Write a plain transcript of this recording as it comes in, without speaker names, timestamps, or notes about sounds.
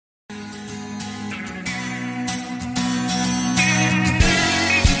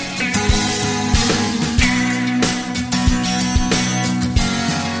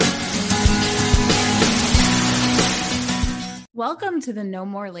Welcome to the No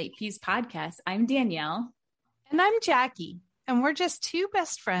More Late Fees podcast. I'm Danielle. And I'm Jackie. And we're just two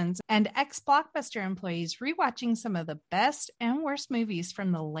best friends and ex-Blockbuster employees rewatching some of the best and worst movies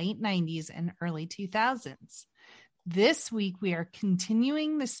from the late 90s and early 2000s. This week, we are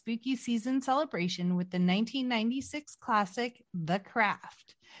continuing the spooky season celebration with the 1996 classic, The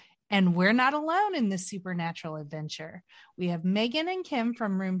Craft. And we're not alone in this supernatural adventure. We have Megan and Kim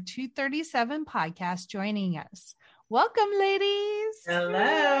from Room 237 podcast joining us. Welcome, ladies.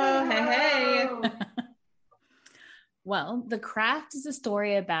 Hello. Hey. Well, The Craft is a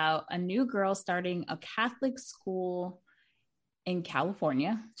story about a new girl starting a Catholic school in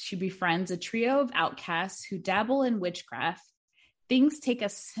California. She befriends a trio of outcasts who dabble in witchcraft. Things take a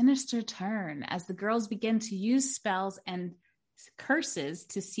sinister turn as the girls begin to use spells and curses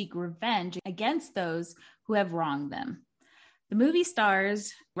to seek revenge against those who have wronged them. The movie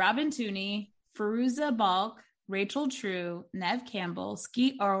stars Robin Tunney, Fairuza Balk, Rachel True, Neve Campbell,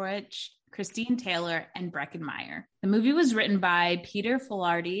 Skeet Ulrich, Christine Taylor, and Breckin Meyer. The movie was written by Peter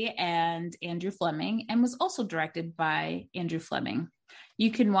Filardi and Andrew Fleming and was also directed by Andrew Fleming. You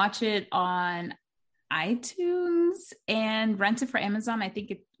can watch it on iTunes and rent it for Amazon. I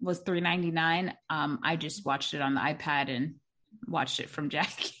think it was $3.99. I just watched it on the iPad and watched it from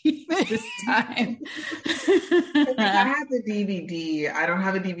Jackie this time. I have the DVD. I don't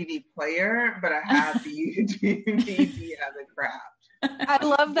have a DVD player, but I have the DVD of The Craft. I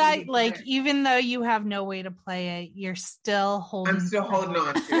love that. Like, even though you have no way to play it, you're still holding. I'm still holding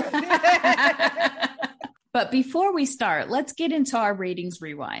on to it. But before we start, let's get into our ratings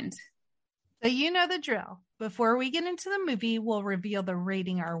rewind. So you know the drill. Before we get into the movie, we'll reveal the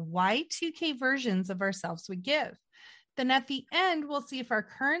rating our Y2K versions of ourselves would give. Then at the end, we'll see if our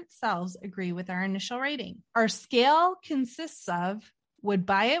current selves agree with our initial rating. Our scale consists of would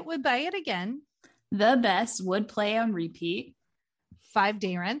buy it again. The best, would play on repeat.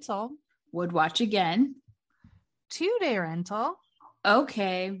 5-day rental. Would watch again. 2-day rental.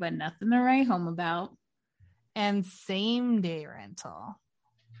 Okay, but nothing to write home about. And same-day rental.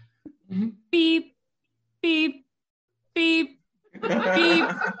 Beep, beep, beep, beep.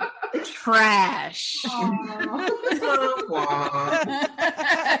 Trash.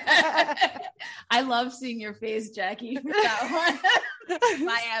 I love seeing your face, Jackie, for that one.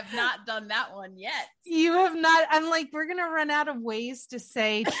 I have not done that one yet. You have not. I'm like, we're gonna run out of ways to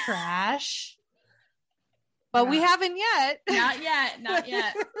say trash, but we haven't yet. Not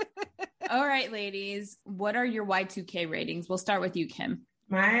yet. All right, ladies, what are your Y2K ratings? We'll start with you, Kim.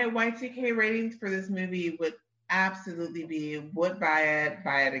 My Y2K ratings for this movie would absolutely be would buy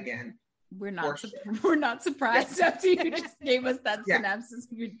it again. We're not surprised after you just gave us that synopsis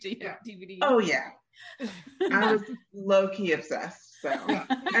of your DVD. Oh yeah, I was low key obsessed. So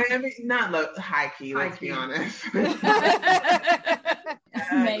I mean, not high key. Let's be honest.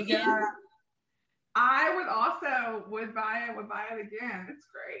 Megan, I would buy it again. It's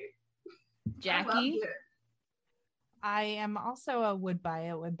great. Jackie, I am also a would buy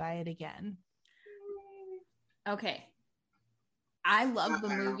it again. Okay. I love the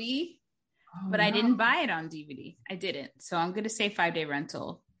movie, but I didn't buy it on DVD. I didn't. So I'm going to say 5-day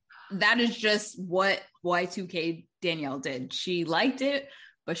rental. That is just what Y2K Danielle did. She liked it,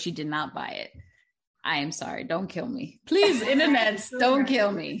 but she did not buy it. I am sorry. Don't kill me. Please, internets, don't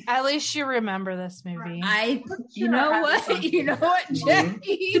kill me. At least you remember this movie. You know what,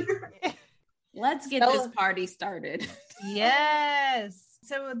 Jackie? Let's get this party started. Yes.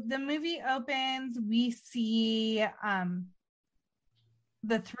 So the movie opens, we see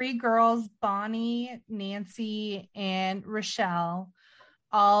the three girls, Bonnie, Nancy, and Rochelle,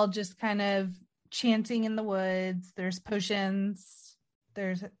 all just kind of chanting in the woods. There's potions,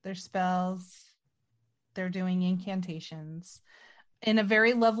 there's spells, they're doing incantations in a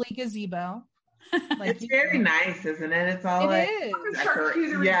very lovely gazebo. Like, it's very nice, isn't it? It's all of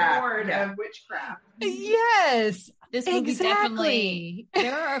witchcraft. Yes. This movie definitely,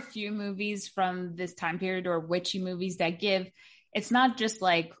 there are a few movies from this time period or witchy movies that it's not just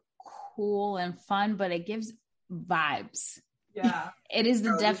like cool and fun, but it gives vibes. Yeah. It is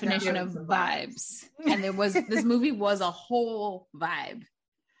the definition of vibes. And this movie was a whole vibe.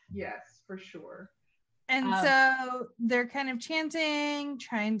 Yes, for sure. And so they're kind of chanting,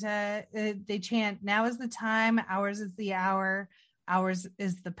 they chant, now is the time, ours is the hour, ours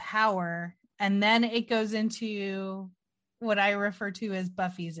is the power. And then it goes into what I refer to as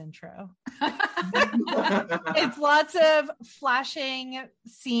Buffy's intro. It's lots of flashing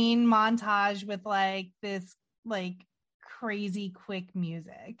scene montage with like this like crazy quick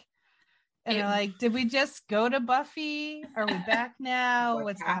music. And they're like, did we just go to Buffy? Are we back now?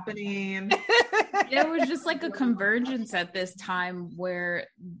 What's happening? There was just like a convergence at this time where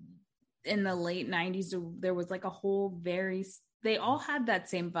in the late 90s, there was like a whole they all had that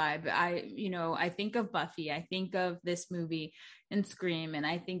same vibe. I think of Buffy, I think of this movie and Scream, and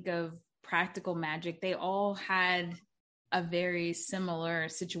I think of Practical Magic. They all had a very similar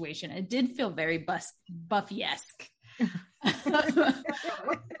situation. It did feel very Buffy-esque. What's the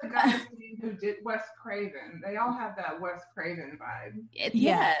guy's name who did Wes Craven? They all have that Wes Craven vibe.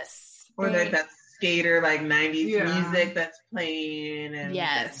 Yes. Or that skater, like 90s music that's playing and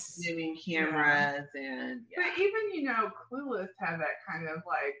yes, zooming cameras and But even Clueless had that kind of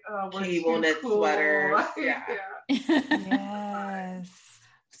like cable knit sweaters. Yeah. Yes.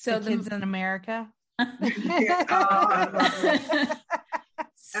 So the Kids in America.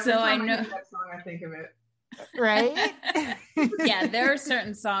 So I know that song, I think of it. Right? Yeah, there are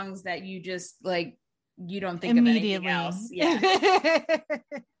certain songs that you just like, you don't think immediately of anything else. Yeah.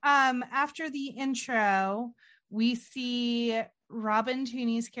 After the intro, we see Robin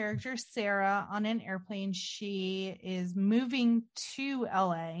Tooney's character Sarah on an airplane. She is moving to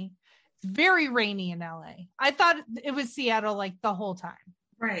LA. It's very rainy in LA. I thought it was Seattle like the whole time.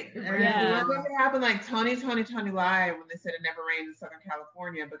 Right. Yeah. What happened like Tony Live when they said it never rained in Southern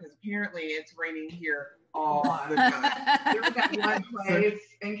California, because apparently it's raining here all the time. There was that one place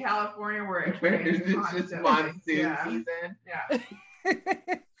in California where it rains just monsoon season. Yeah.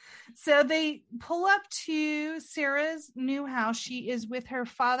 So they pull up to Sarah's new house. She is with her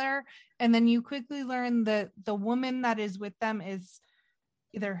father, and then you quickly learn that the woman that is with them is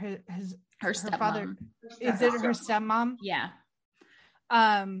either her father. Is it her stepmom? Yeah.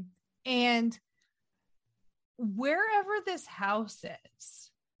 And wherever this house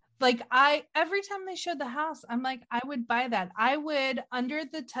is, like every time they showed the house, I'm like, I would buy that. I would, under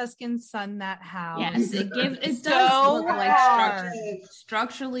the Tuscan sun, that house. Yes, it does so look like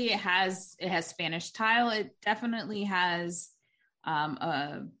structurally it has Spanish tile. It definitely has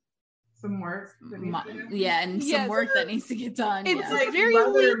some work. And some work that needs to get done. It's like very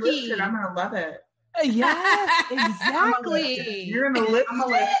leaky. I'm gonna love it. Yes, exactly. You're gonna list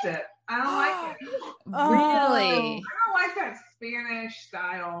it. I don't like it. Really? I don't like that Spanish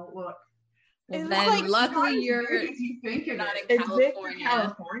style look. Well, then luckily you're thinking not in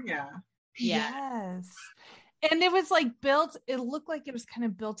California. Yeah. Yes. And it was like it looked like it was kind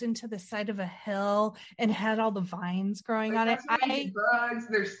of built into the side of a hill and had all the vines growing on it. Bugs,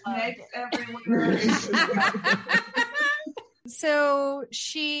 there's snakes everywhere. So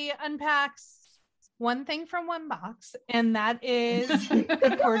she unpacks one thing from one box, and that is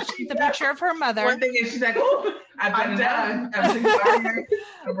the picture of her mother. One thing is she's like, "Oh, I'm done.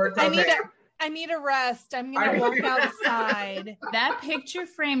 I need a rest. I'm gonna walk outside." That picture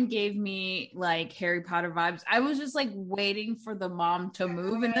frame gave me like Harry Potter vibes. I was just like waiting for the mom to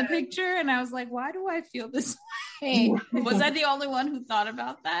move in the picture, and I was like, "Why do I feel this way?" Was I the only one who thought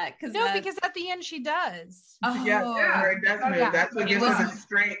about that? Because at the end she does. Oh, it does move. That's what gives her the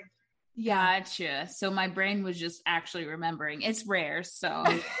strength. Gotcha. So my brain was just actually remembering. It's rare, so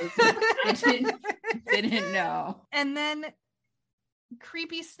I didn't know. And then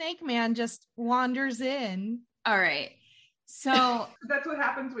creepy snake man just wanders in. All right. So that's what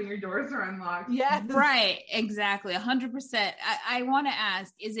happens when your doors are unlocked. Yeah. Right. Exactly. 100%. I want to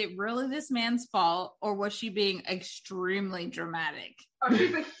ask, is it really this man's fault, or was she being extremely dramatic? Oh,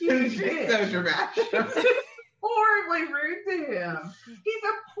 she's a huge bitch. So dramatic. Horribly rude to him. He's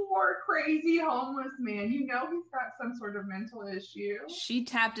a poor, crazy homeless man. He's got some sort of mental issue. She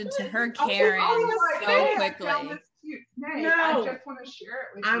tapped into her Karen so quickly. No, I just want to share it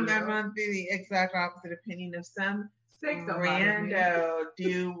with you. I'm on the exact opposite opinion of some rando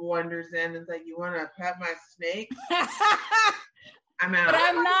dude wanders in and is like, "You want to pet my snake?" I'm out. But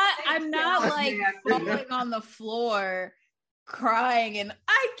I'm not like falling on the floor crying and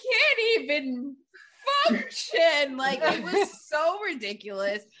I can't even function. Like, it was so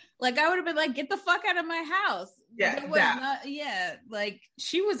ridiculous. Like, I would have been like, "Get the fuck out of my house." Yeah, it was not, like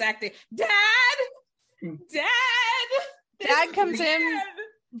she was acting, Dad comes in,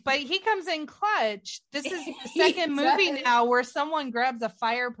 but he comes in clutch. This is the second movie now where someone grabs a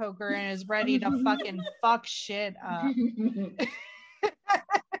fire poker and is ready to fucking fuck shit up.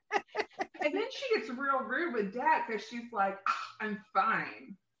 And then she gets real rude with Dad because she's like, "I'm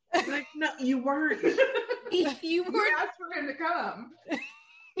fine." Like, no, you weren't. You asked for him to come.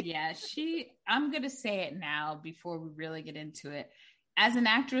 Yeah, I'm gonna say it now before we really get into it. As an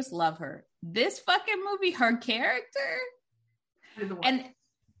actress, love her. This fucking movie, her character,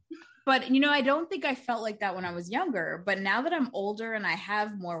 but I don't think I felt like that when I was younger. But now that I'm older and I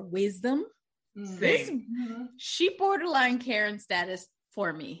have more wisdom, She borderline Karen status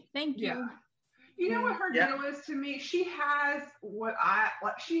for me. Thank you. Yeah. You know what her deal is to me? She has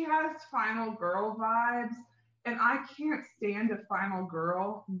she has final girl vibes, and I can't stand a final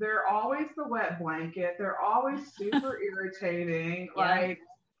girl. They're always the wet blanket. They're always super irritating. Yeah. Like,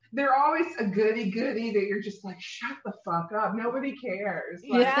 they're always a goody that you're just like, shut the fuck up. Nobody cares.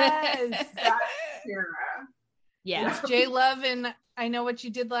 Like, Yes. that's Sarah. Yeah. It's J Love and I Know What You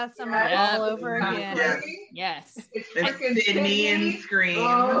Did Last Summer Yeah. all over again. Yes. Yes. It's It's freaking Sydney and Scream.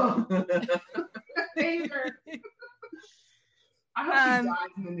 Oh. I hope she dies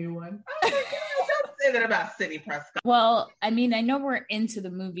in the new one. Don't say that about Sydney Prescott. Well, I mean, I know we're into the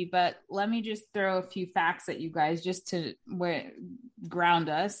movie, but let me just throw a few facts at you guys just to ground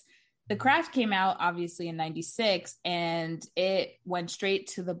us. The Craft came out obviously in 96 and it went straight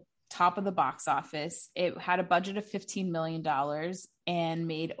to the top of the box office. It had a budget of $15 million and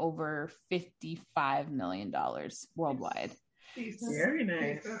made over $55 million worldwide. Very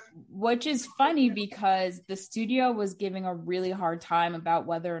nice. Which is funny because the studio was giving a really hard time about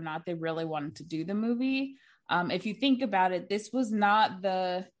whether or not they really wanted to do the movie. If you think about it, this was not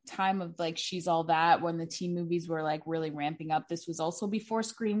the time of like She's All That when the teen movies were like really ramping up. This was also before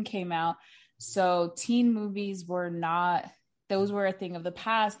Scream came out. So teen movies were not, those were a thing of the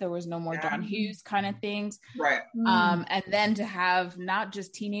past. There was no more John Hughes kind of things. Right. And then to have not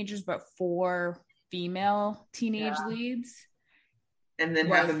just teenagers, but 4 female teenage leads. And then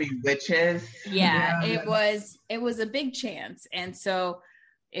have them be witches. Yeah, it was a big chance. And so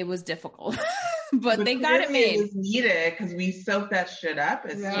it was difficult. but they got it made. It was needed because we soaked that shit up.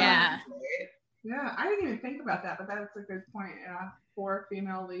 Yeah. Yeah, I didn't even think about that, but that's a good point. 4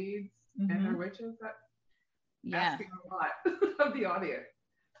 female leads and they're witches. That's asking a lot of the audience.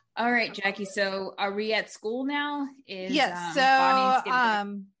 All right, Jackie. So are we at school now? Yes.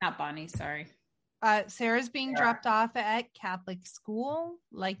 Not Bonnie. Sorry. Sarah's being dropped off at Catholic school,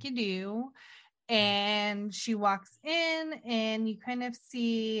 like you do. And she walks in and you kind of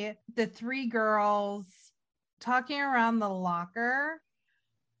see the 3 girls talking around the locker.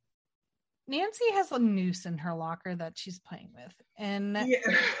 Nancy has a noose in her locker that she's playing with. And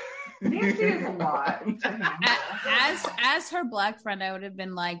Nancy is a lot. As her black friend, I would have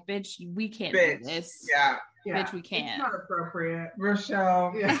been like, bitch, we can't do this. Yeah. Bitch, we can't. It's not appropriate.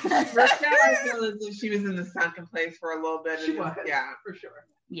 Rochelle. Yeah. Rochelle, I feel as if she was in the sunken place for a little bit. She was. Yeah, for sure.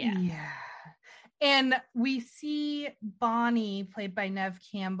 Yeah. And we see Bonnie, played by Neve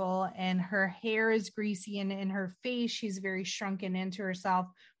Campbell, and her hair is greasy, and in her face, she's very shrunken into herself,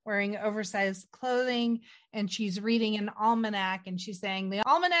 wearing oversized clothing, and she's reading an almanac, and she's saying, the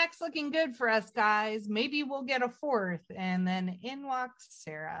almanac's looking good for us, guys. Maybe we'll get a 4th. And then in walks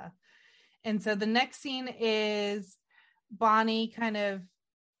Sarah. And so the next scene is Bonnie kind of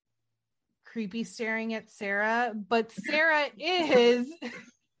creepy staring at Sarah, but Sarah is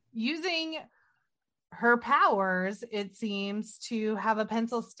using her powers, it seems, to have a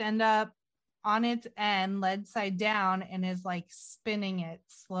pencil stand up on its end, lead side down, and is like spinning it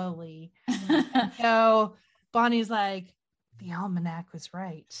slowly. So Bonnie's like, the almanac was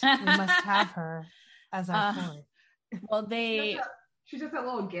right. We must have her as our 4th. Well, she does that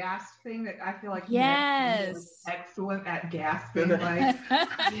little gasp thing that I feel like is excellent at gasping. Like,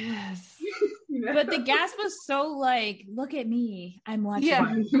 yes. But the gasp was so like, look at me, I'm watching.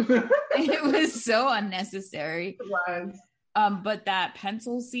 Yeah. It was so unnecessary. It was. But that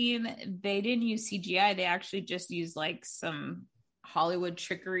pencil scene, they didn't use CGI. They actually just used like some Hollywood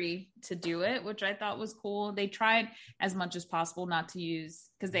trickery to do it, which I thought was cool. They tried as much as possible not to use,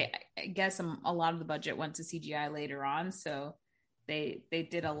 because I guess a lot of the budget went to CGI later on. So they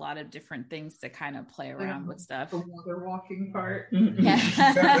did a lot of different things to kind of play around with stuff. The walking part. Yeah.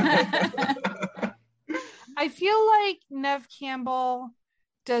 I feel like Neve Campbell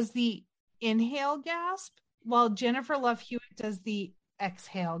does the inhale gasp, while Jennifer Love Hewitt does the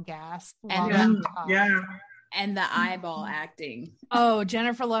exhale gasp. And and the eyeball acting. Oh,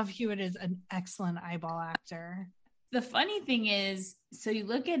 Jennifer Love Hewitt is an excellent eyeball actor. The funny thing is, so you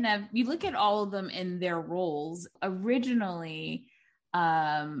look at all of them in their roles. Originally,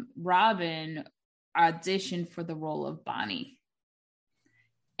 Robin auditioned for the role of Bonnie,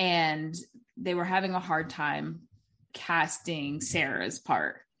 and they were having a hard time casting Sarah's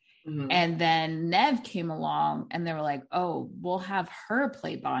part. Mm-hmm. And then Neve came along and they were like, oh, we'll have her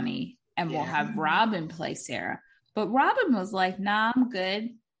play Bonnie and we'll have Robin play Sarah. But Robin was like, nah, I'm good.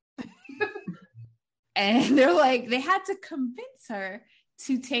 And they're like, they had to convince her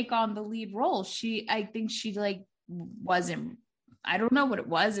to take on the lead role. I think she like wasn't, I don't know what it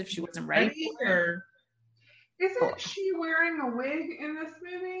was, if she wasn't ready. Isn't she wearing a wig in this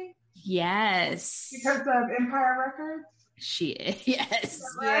movie? Yes. Because of Empire Records? She is. Yes.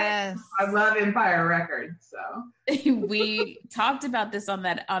 Yes. I love Empire Records, so. We talked about this on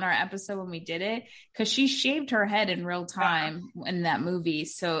our episode when we did it, because she shaved her head in real time in that movie.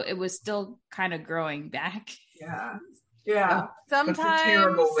 So it was still kind of growing back. Yeah. Yeah. Sometimes it's a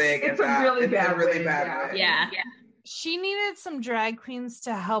terrible wig. It's a really bad wig. Yeah. She needed some drag queens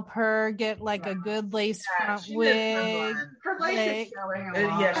to help her get like a good lace front she wig. Her lace is showing a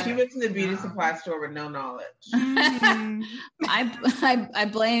lot. Yeah, she went to the beauty supply store with no knowledge. Mhm. I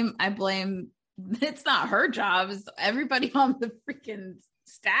blame it's not her job, it's everybody on the freaking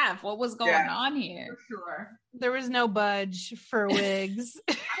staff. What was going on here? For sure. There was no budge for wigs.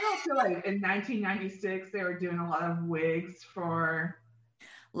 I don't feel like in 1996 they were doing a lot of wigs for.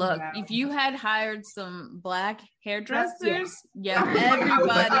 Look, if you had hired some black hairdressers, everybody.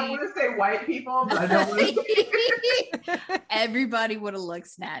 I want to say white people, but I don't want to say. Everybody would have looked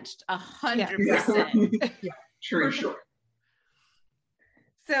snatched 100%. Yeah, true, sure.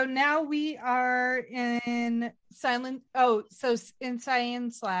 So now we are in in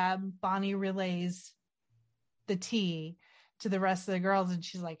Science Lab, Bonnie relays the tea to the rest of the girls, and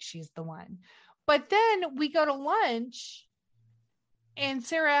she's like, she's the one. But then we go to lunch, and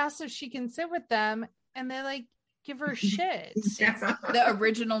Sarah asks if she can sit with them, and they like give her shit. The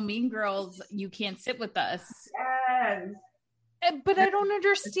original Mean Girls, you can't sit with us. Yes. But I don't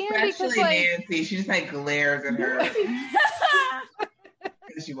understand Especially because like Nancy, she just like glares at her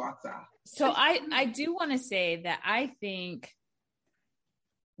as she walks off. So I do want to say that I think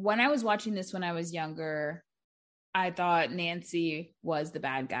when I was watching this when I was younger, I thought Nancy was the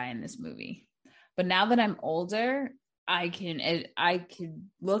bad guy in this movie. But now that I'm older, I can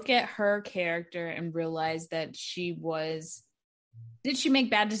look at her character and realize that did she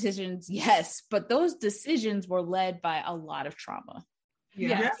make bad decisions? Yes, but those decisions were led by a lot of trauma.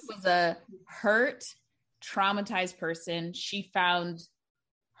 Yes. She was a hurt, traumatized person. She found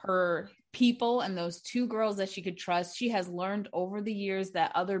her people and those two girls that she could trust. She has learned over the years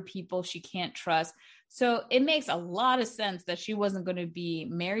that other people she can't trust. So it makes a lot of sense that she wasn't going to be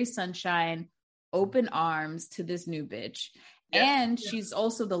Mary Sunshine, open arms to this new bitch. And she's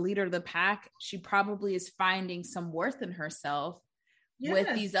also the leader of the pack. She probably is finding some worth in herself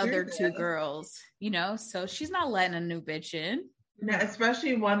with these other two girls, so she's not letting a new bitch in. No,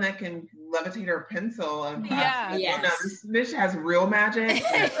 especially one that can levitate her pencil. And yes. No, this bitch has real magic.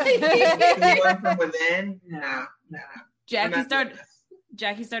 Learn from within. No.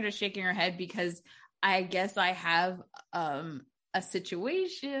 Jackie started shaking her head because I guess I have a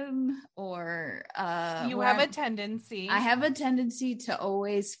situation or you have a tendency. I have a tendency to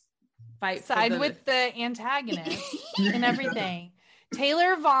always side with the antagonist and everything.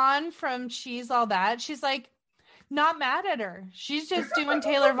 Taylor Vaughn from She's All That, she's like not mad at her. She's just doing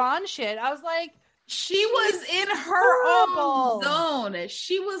Taylor Vaughn shit. I was like, she was in her own zone.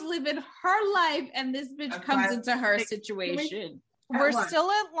 She was living her life, and this bitch comes into her situation. We're still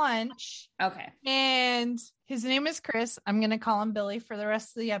at lunch. Okay. And his name is Chris. I'm going to call him Billy for the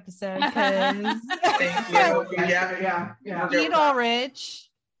rest of the episode. Thank you. Yeah. Pete Ulrich,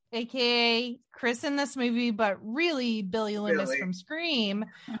 aka Chris in this movie, but really Billy Loomis from Scream,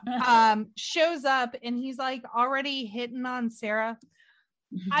 shows up and he's like already hitting on Sarah.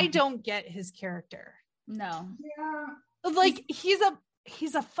 I don't get his character. No. Yeah. Like he's a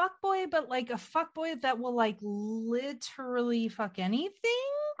fuckboy, but like a fuckboy that will like literally fuck anything?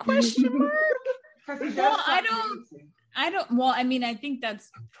 Question mark. Well, I think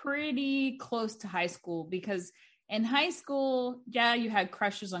that's pretty close to high school, because in high school, you had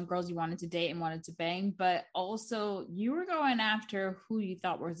crushes on girls you wanted to date and wanted to bang, but also you were going after who you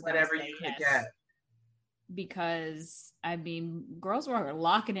thought was whatever you could get. Because girls were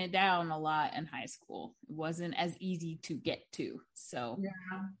locking it down a lot in high school. It wasn't as easy to get to. So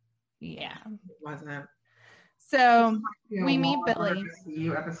yeah. It wasn't. So we meet Billy.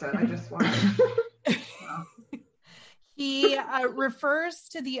 Episode. I just want. He refers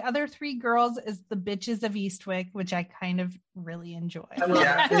to the other three girls as the bitches of Eastwick, which I kind of really enjoy.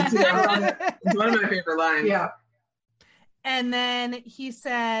 Yeah, it's one of my favorite lines. Yeah. And then he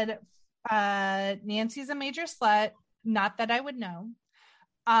said, Nancy's a major slut. Not that I would know.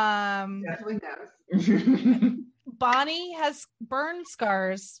 Definitely knows. Bonnie has burn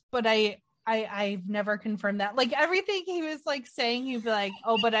scars, but I've never confirmed that. Like everything he was like saying, he'd be like,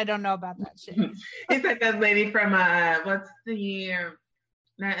 "Oh, but I don't know about that shit." He's like that lady from what's the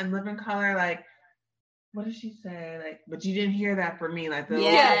Not in Living Color? Like what did she say? Like, but you didn't hear that from me. Like, the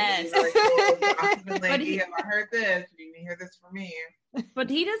yes. lady, have I heard this? You didn't hear this from me. But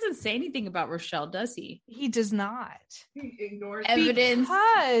he doesn't say anything about Rochelle, does he? He does not. He ignores Evidence.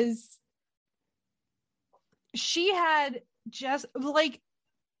 Because she had just, like,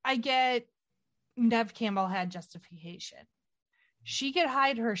 I get Neve Campbell had justification. She could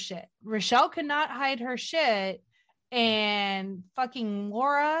hide her shit. Rochelle could not hide her shit. And fucking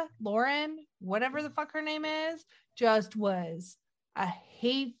Lauren, whatever the fuck her name is, just was a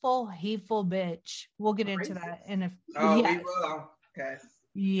hateful bitch. We'll get into that in a we will. Okay.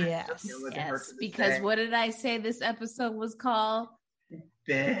 Yes. Yes, because what did I say this episode was called?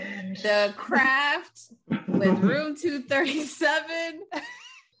 Binge. The Craft with Room 237.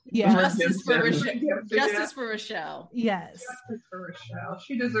 Yeah. Justice for Rochelle. Justice for Rochelle. Yes. Justice for Rochelle.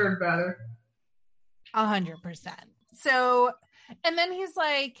 She deserved better. 100%. So, and then he's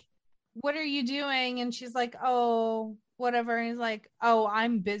like, what are you doing? And she's like, oh, whatever. And he's like, oh,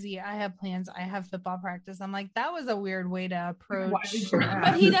 I'm busy. I have plans. I have football practice. I'm like, that was a weird way to approach.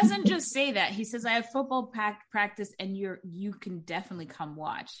 But he doesn't just say that. He says, I have football practice and you can definitely come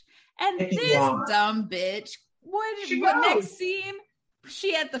watch. And this dumb bitch, what next scene?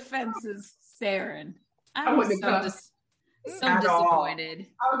 She at the fences staring. I was so disappointed.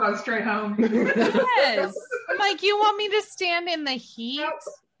 I was going straight home. Yes. I'm like, you want me to stand in the heat? Nope,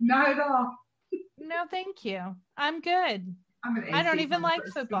 not at all. No, thank you. I'm good. I don't even like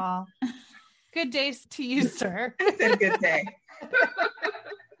football. Good days to you, sir. It's a good day.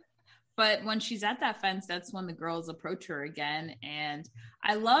 But when she's at that fence, that's when the girls approach her again. And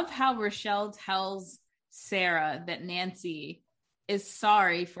I love how Rochelle tells Sarah that Nancy is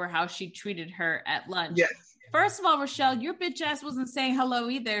sorry for how she treated her at lunch. Yes. First of all, Rochelle, your bitch ass wasn't saying hello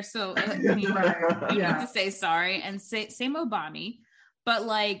either. So you need to say sorry. And same with Bonnie. But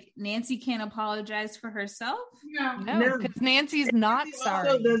like Nancy can't apologize for herself. No, because Nancy's not sorry.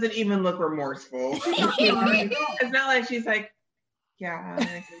 Also doesn't even look remorseful. It's not like she's like, yeah,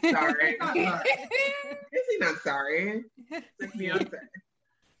 I'm sorry. Is he not sorry? It's like Beyonce.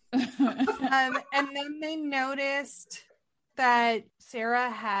 And then they noticed that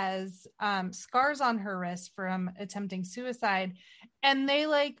Sarah has scars on her wrist from attempting suicide, and they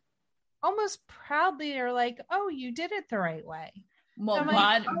like almost proudly are like, oh, you did it the right way. Well,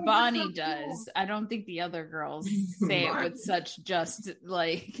 Bonnie does. I don't think the other girls say it with such jest.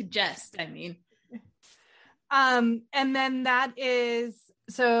 I mean, and then that is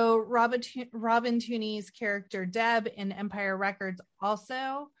so Robin Tooney's character Deb in Empire Records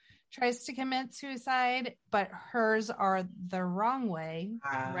also tries to commit suicide, but hers are the wrong way.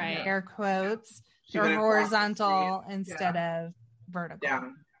 Right. Air quotes. They're horizontal instead of vertical.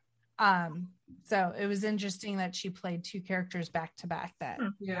 Yeah. So it was interesting that she played two characters back to back that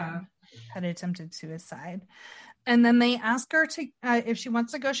had attempted suicide. And then they ask her to if she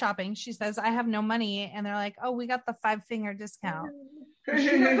wants to go shopping. She says, I have no money. And they're like, oh, we got the 5-finger discount.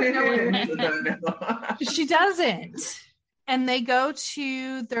 She doesn't. And they go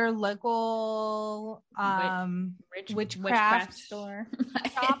to their local witchcraft store.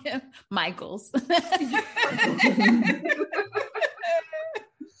 Shop. Michael's.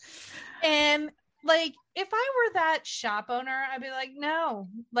 And like, if I were that shop owner, I'd be like, no,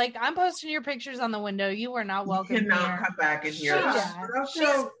 like I'm posting your pictures on the window. You are not welcome. You cannot come back in here. But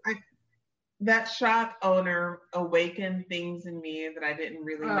also, that shop owner awakened things in me that I didn't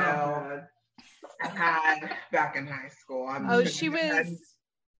really know I had back in high school. She was.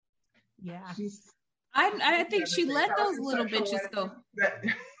 Yeah. I think she let those little bitches go.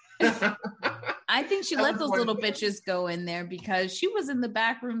 I think she let those little bitches go in there because she was in the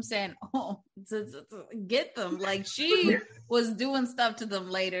back room saying, oh, get them. Like she was doing stuff to them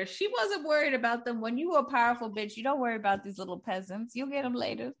later. She wasn't worried about them. When you a powerful bitch, you don't worry about these little peasants. You'll get them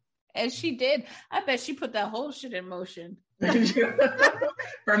later. And she did. I bet she put that whole shit in motion.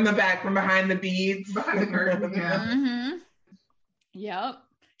 From the back, from behind the beads. Behind the curtain, yeah. Mm-hmm. Yep.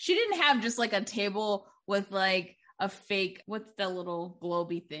 She didn't have just like a table with like a fake, what's the little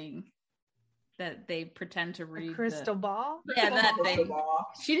globy thing that they pretend to read? A crystal ball? Yeah, that thing.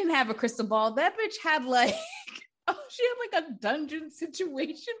 She didn't have a crystal ball. That bitch had like, she had like a dungeon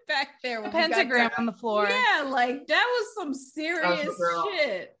situation back there. A pentagram on the floor. Yeah, like that was some serious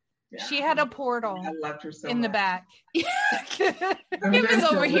shit. Yeah. She had a portal. I loved her so in much. the back. He was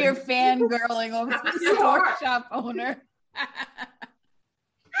over here fangirling over the store shop owner.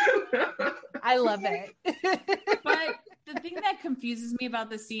 I love it. But the thing that confuses me about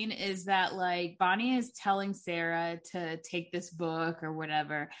the scene is that like Bonnie is telling Sarah to take this book or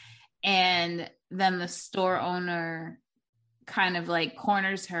whatever, and then the store owner kind of like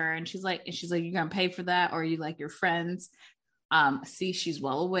corners her, and she's like, you're gonna pay for that, or are you like your friends? See, she's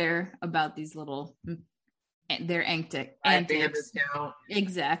well aware about these little their antics.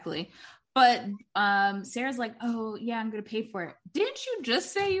 Exactly. But Sarah's like, oh yeah, I'm gonna pay for it. Didn't you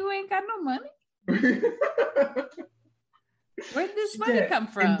just say you ain't got no money? Where'd this money come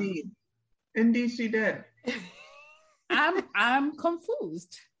from? Indeed she did. I'm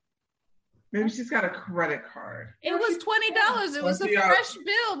confused. Maybe she's got a credit card. It was $20. It was a fresh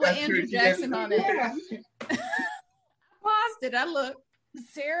bill with Andrew Jackson on it. I paused it. I looked.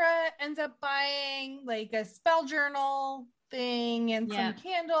 Sarah ends up buying like a spell journal thing and some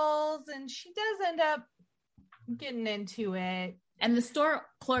candles, and she does end up getting into it. And the store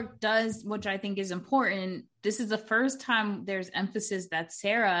clerk does, which I think is important. This is the first time there's emphasis that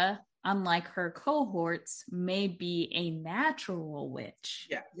Sarah, unlike her cohorts, may be a natural witch.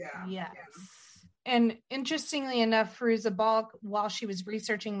 Yes. And interestingly enough, Fairuza Balk, while she was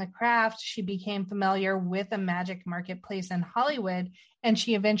researching the craft, she became familiar with a magic marketplace in Hollywood, and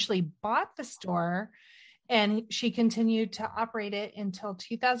she eventually bought the store, and she continued to operate it until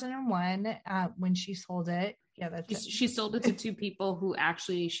 2001 when she sold it. Yeah, that's it. She sold it to two people who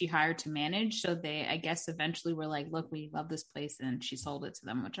actually she hired to manage. So they, I guess, eventually were like, look, we love this place. And she sold it to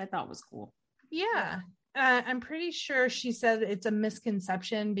them, which I thought was cool. Yeah. I'm pretty sure she said it's a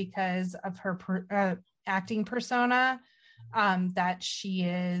misconception because of her acting persona, that she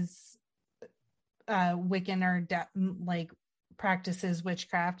is Wiccan or like practices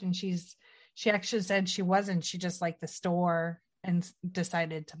witchcraft. And she actually said she wasn't. She just liked the store and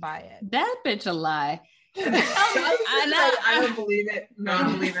decided to buy it. That bitch a lie. I don't believe it. No, I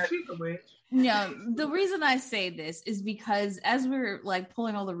believe it. She's a witch. No, the reason I say this is because as we're like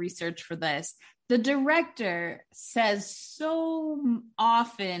pulling all the research for this, the director says so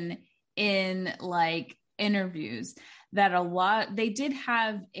often in like interviews that they did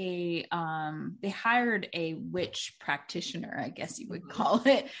have they hired a witch practitioner, I guess you would call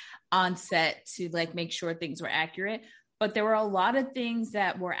it, on set to like make sure things were accurate. But there were a lot of things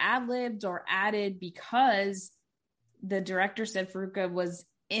that were ad-libbed or added because the director said Faruka was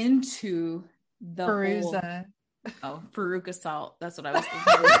into the Fairuza. Faruka Salt. That's what I was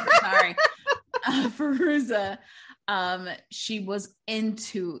thinking. Sorry. Fairuza. She was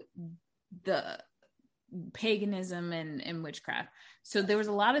into the paganism and witchcraft. So there was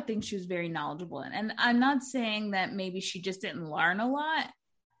a lot of things she was very knowledgeable in. And I'm not saying that maybe she just didn't learn a lot.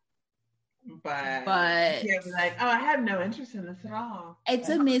 But yeah, like, oh, I have no interest in this at all. It's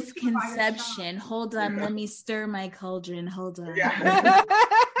a misconception. Hold on, let me stir my cauldron. Hold on. Yeah.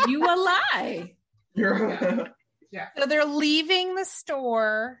 You a lie. Yeah. So they're leaving the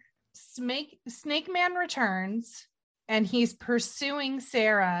store. Snake Man returns and he's pursuing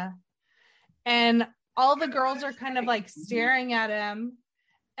Sarah. And all the girls are kind of like staring at him.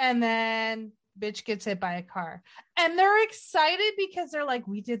 And then bitch gets hit by a car. And they're excited because they're like,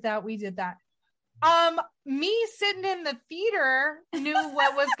 we did that. Me sitting in the theater knew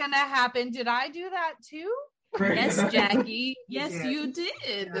what was going to happen. Did I do that too? Yes, Jackie. Yes, you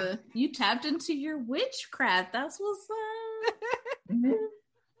did. Yeah. You tapped into your witchcraft. That's what's up.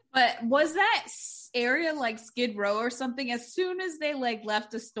 But was that area like Skid Row or something? As soon as they like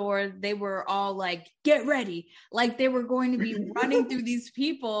left the store, they were all like, get ready. Like they were going to be running through these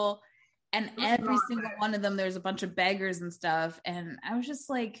people. And every single one of them, there's a bunch of beggars and stuff. And I was just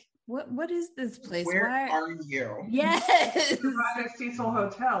like, what is this place? Where are you? Yes. You're at Cecil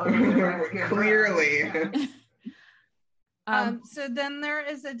Hotel. Clearly. So then there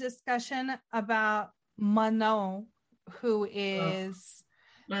is a discussion about Manon, who is,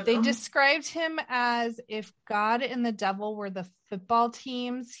 they described him as if God and the devil were the football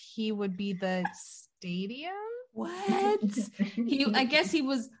teams, he would be the stadium. What? I guess he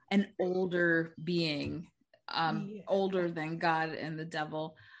was an older being, older than God and the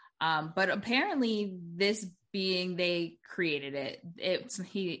devil. But apparently this being, they created it.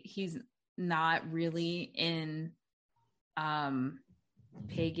 He's not really in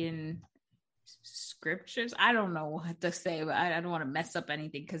pagan scriptures. I don't know what to say, but I don't want to mess up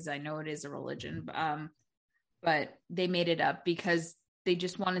anything because I know it is a religion. But they made it up because they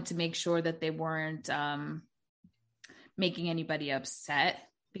just wanted to make sure that they weren't making anybody upset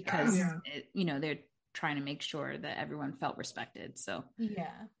because they're trying to make sure that everyone felt respected. So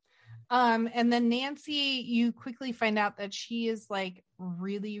and then Nancy, you quickly find out that she is like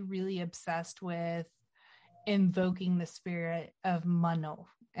really, really obsessed with invoking the spirit of Manon,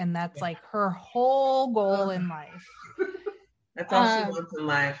 and that's like her whole goal in life. That's all she wants in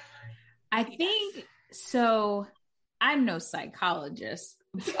life. I think so. I'm no psychologist,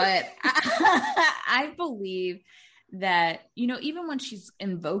 but I believe that, you know, even when she's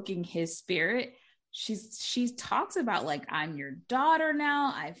invoking his spirit, she talks about like, I'm your daughter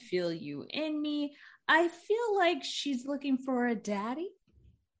now. I feel you in me. I feel like she's looking for a daddy.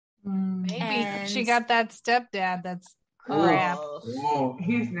 Maybe she got that stepdad that's crap. Oh,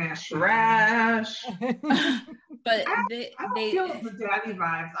 he's nasty. Trash. But I don't feel the daddy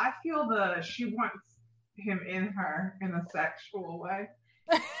vibes. I feel she wants him in her in a sexual way.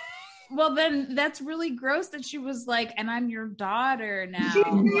 Well, then that's really gross that she was like, and I'm your daughter now. She's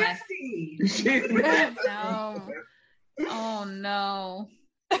nasty. No. Oh no.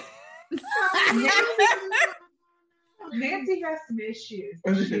 Nancy has some issues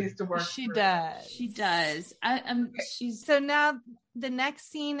that she needs to work She through. does. She does. She's So now the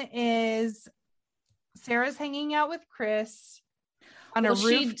next scene is Sarah's hanging out with Chris on a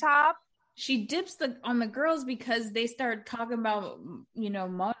rooftop. She dips on the girls because they start talking about, you know,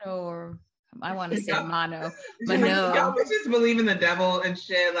 mono, or I want to say mono, but no. Y'all just believe in the devil and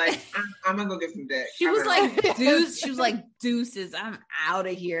shit. Like, I'm gonna go get some dick. She was like, deuce. She was like, deuces, I'm out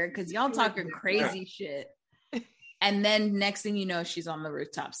of here because y'all talking crazy shit. And then next thing you know, she's on the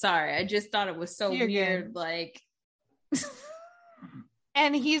rooftop. Sorry, I just thought it was so weird. Good. Like,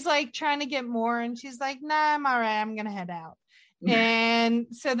 and he's like trying to get more, and she's like, "Nah, I'm all right. I'm gonna head out." And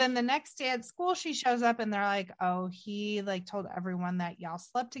so then the next day at school, she shows up, and they're like, "Oh, he like told everyone that y'all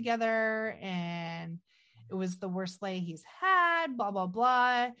slept together, and it was the worst lay he's had. Blah blah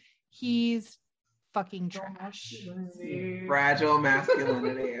blah. He's fucking trash. Fragile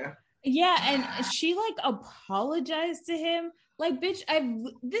masculinity." Yeah, and she like apologized to him. Like, bitch,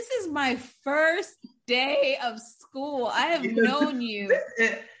 this is my first day of school. I have known you.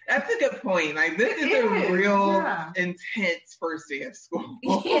 That's a good point. Like, this is a real intense first day of school.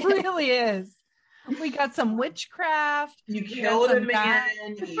 It really is. We got some witchcraft. You killed a man.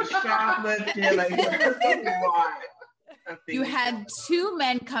 You shoplifted. Like, there's a lot. You had two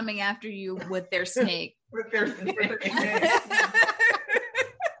men coming after you with their snake. with their snake.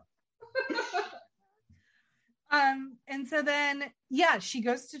 And so then, she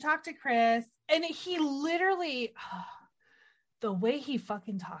goes to talk to Chris, and he literally, the way he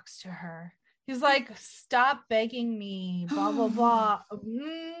fucking talks to her, he's like, "Stop begging me, blah, blah, blah."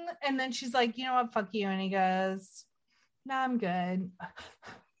 And then she's like, "You know what? Fuck you." And he goes, "No, I'm good."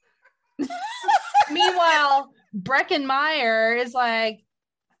 Meanwhile, Breckenmeyer is like,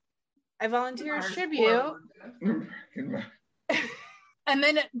 "I volunteer as tribute." And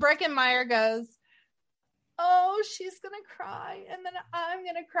then Breckenmeyer goes, "Oh, she's gonna cry, and then I'm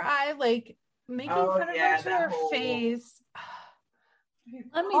gonna cry," like making fun of her to her face.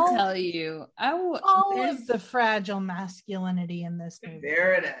 Let me tell you, there's the fragile masculinity in this movie.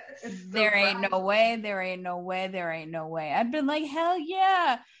 There it is. There ain't no way. There ain't no way. There ain't no way. I'd been like, hell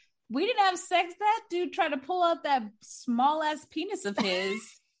yeah. We didn't have sex. That dude tried to pull out that small ass penis of his.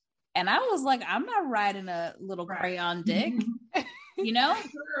 And I was like, I'm not riding a little crayon dick. You know?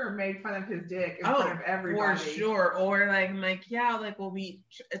 Sure, made fun of his dick in front of everybody. For sure. Or we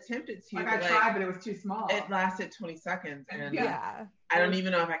attempted to. Like, I tried, but it was too small. It lasted 20 seconds. And yeah. I don't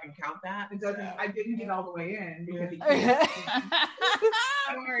even know if I can count that. It doesn't. I didn't get all the way in because he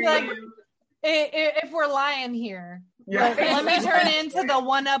like, if we're lying here, let me turn into the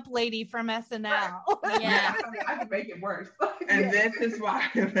one-up lady from SNL. Yeah. I could make it worse. And this is why,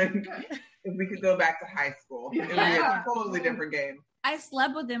 like, if we could go back to high school, it would be a totally different game. I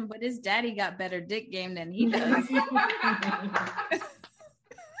slept with him, but his daddy got better dick game than he does.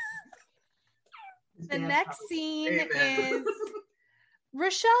 The next scene is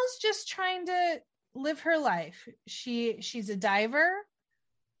Rochelle's just trying to live her life. She's a diver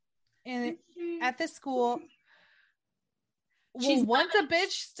at the school. Once a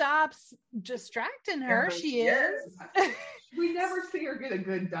bitch stops distracting her, she is. We never see her get a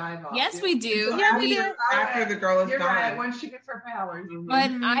good dive off. Yes, we do. Yeah, we do. After the girl is You're gone. right, when she gets her powers.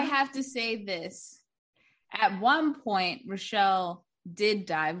 But I have to say this. At one point, Rochelle did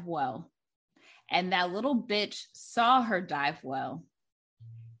dive well. And that little bitch saw her dive well.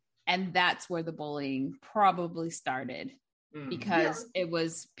 And that's where the bullying probably started. Because it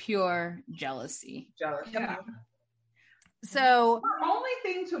was pure jealousy. Yeah. So the only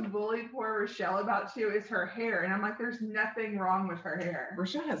thing to bully poor Rochelle about too is her hair, and I'm like, there's nothing wrong with her hair.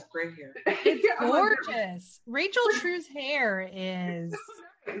 Rochelle has great hair. It's gorgeous. Rachel True's hair is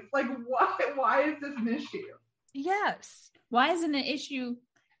like, why is this an issue? Yes. Why isn't it an issue?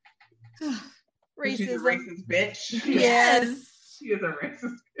 Racism. She's a racist bitch. Yes. She is a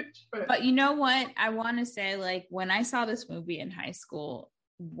racist bitch. But you know what? I want to say, like, when I saw this movie in high school,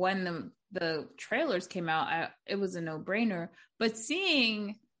 when the trailers came out, it was a no-brainer. But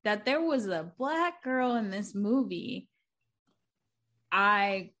seeing that there was a Black girl in this movie,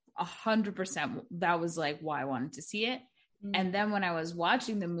 I 100%, that was like why I wanted to see it. And then when I was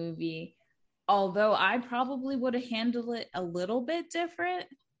watching the movie, although I probably would have handled it a little bit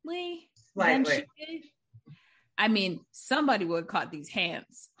differently than she did, I mean, somebody would have caught these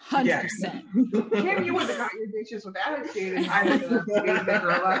hands, 100%. Yeah. Kim, you would have got your dishes with attitude, and I would have beaten the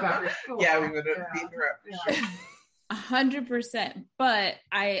girl up after school. Yeah, we would have beaten her up. Yeah. 100%. But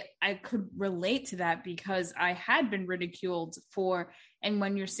I could relate to that because I had been ridiculed for, and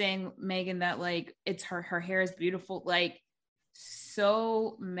when you're saying, Megan, that like it's her hair is beautiful, like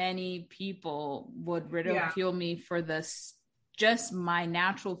so many people would ridicule me for this, just my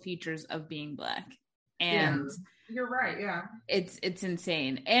natural features of being Black. And you're right. Yeah. It's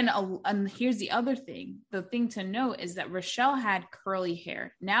insane. And here's the other thing. The thing to note is that Rochelle had curly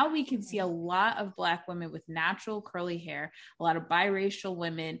hair. Now we can see a lot of Black women with natural curly hair, a lot of biracial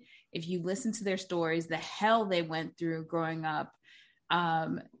women. If you listen to their stories, the hell they went through growing up,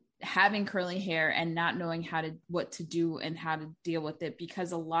 having curly hair and not knowing what to do and how to deal with it,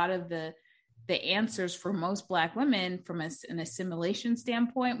 because a lot of the answers for most Black women from an assimilation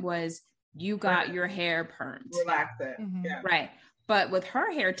standpoint was, you got your hair permed. Relax it. Mm-hmm. Yeah. Right. But with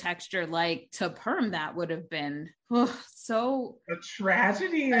her hair texture, like to perm that would have been so a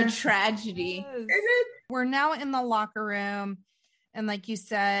tragedy. A tragedy. Yes. We're now in the locker room. And like you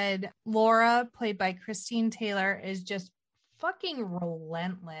said, Laura, played by Christine Taylor, is just fucking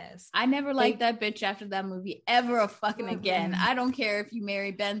relentless. I never liked that bitch after that movie ever fucking again. I don't care if you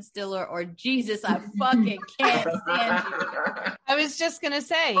marry Ben Stiller or Jesus, I fucking can't stand you. I was just gonna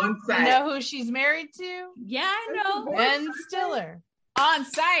say, you know who she's married to? Yeah, I know. Ben Stiller. On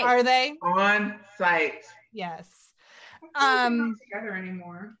site. Are they? On site. Yes. They're not together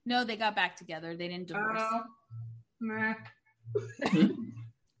anymore. No, they got back together. They didn't divorce. Nah.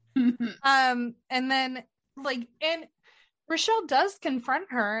 And then and Rochelle does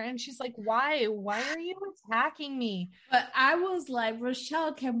confront her and she's like, why are you attacking me? But I was like,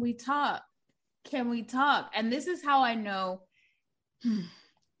 Rochelle, can we talk? And this is how I know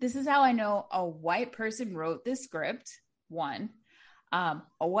a white person wrote this script, one, a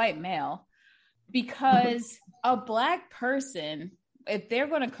white male, because a Black person, if they're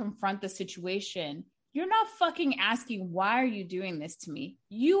going to confront the situation, you're not fucking asking, why are you doing this to me?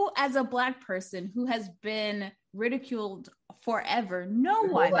 You, as a Black person who has been ridiculed forever, know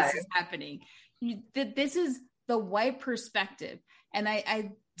why this is happening. This is the white perspective. And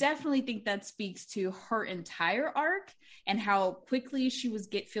I definitely think that speaks to her entire arc and how quickly she was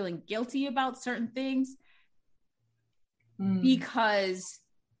feeling guilty about certain things. Because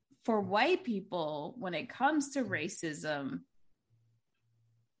for white people, when it comes to racism,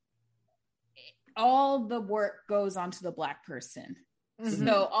 all the work goes onto the Black person. Mm-hmm.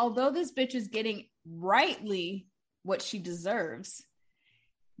 So although this bitch is getting rightly what she deserves,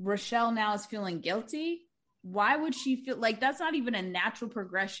 Rochelle now is feeling guilty. Why would she feel like that's not even a natural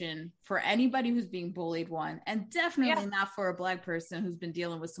progression for anybody who's being bullied, one, and definitely not for a Black person who's been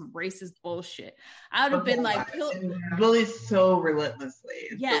dealing with some racist bullshit. I would have been like, bullied so relentlessly.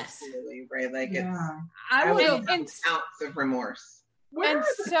 Yes. So clearly, right? Like I would have an ounce of remorse. Where are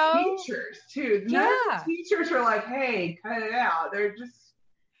the teachers too? None of the teachers are like, hey, cut it out. They're just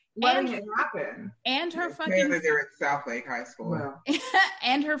letting it happen. And her fucking they're at South Lake High School. Well.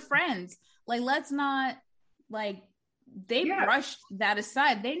 And her friends. Like, let's not they brushed that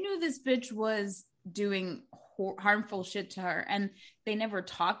aside. They knew this bitch was doing harmful shit to her, and they never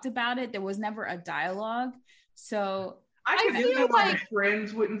talked about it. There was never a dialogue. So I feel like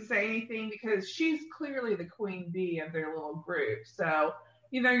friends wouldn't say anything because she's clearly the queen bee of their little group. So,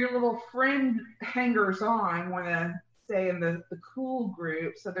 your little friend hangers on want to stay in the cool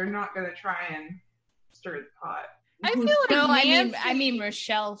group, so they're not going to try and stir the pot. I feel like I mean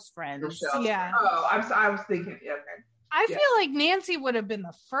Rochelle's friends. Yeah. Oh, I was thinking. Okay. I feel like Nancy would have been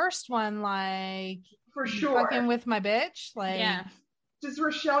the first one, like, for sure, fucking with my bitch. Like, yeah. Does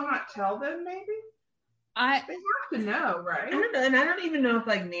Rochelle not tell them? Maybe they have to know, right? I don't know, and I don't even know if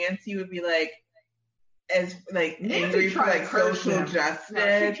Nancy would be as angry for social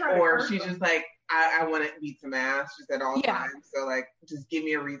justice, or she's just like, I want to beat some ass just at all times. So just give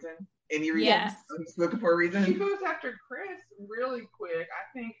me a reason. Any reason? Yes. I'm just looking for a reason. She goes after Chris really quick,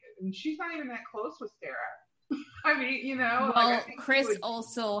 I think, and she's not even that close with Sarah. I mean, Well, Chris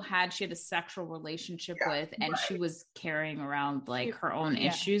also she had a sexual relationship with, and she was carrying around her own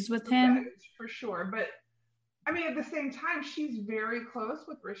issues with him. For sure. But I mean, at the same time, she's very close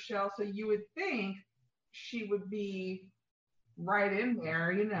with Rochelle, so you would think she would be right in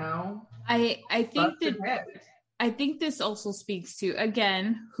there, I think that I think this also speaks to,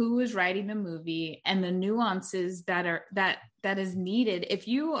 again, who is writing the movie and the nuances that is needed. If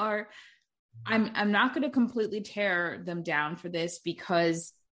you are, I'm not going to completely tear them down for this,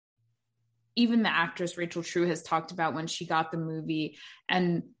 because even the actress Rachel True has talked about when she got the movie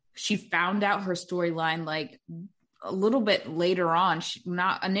and she found out her storyline like a little bit later on.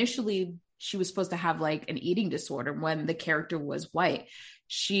 She was supposed to have like an eating disorder when the character was white.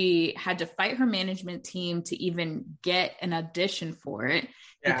 She had to fight her management team to even get an audition for it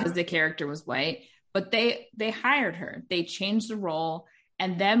because the character was white. But they hired her. They changed the role.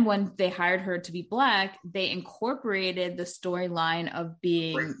 And then when they hired her to be Black, they incorporated the storyline of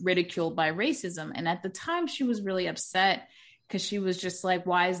being ridiculed by racism. And at the time, she was really upset because she was just like,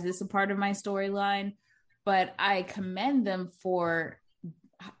 why is this a part of my storyline? But I commend them for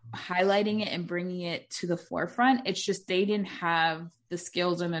highlighting it and bringing it to the forefront. It's just they didn't have the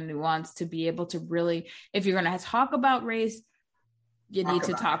skills and the nuance to be able to really, if you're going to talk about race, you need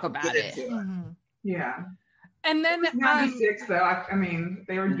to talk about it. Mm-hmm. Yeah. And then 96 though, I mean,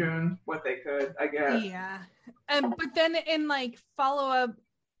 they were doing what they could, I guess. Yeah. But then in like follow-up,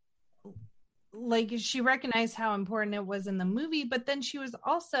 like she recognized how important it was in the movie, but then she was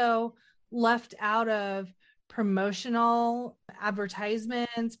also left out of promotional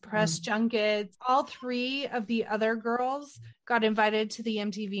advertisements, press junkets. All three of the other girls got invited to the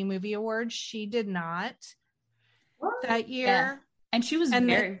MTV Movie Awards. She did not that year. Yeah. And she was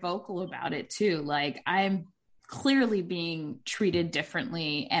very vocal about it too. Like, I'm clearly being treated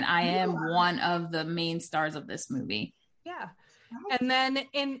differently, and I am one of the main stars of this movie. Yeah. And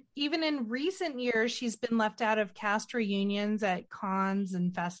then even in recent years, she's been left out of cast reunions at cons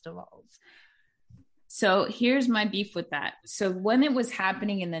and festivals. So here's my beef with that. So when it was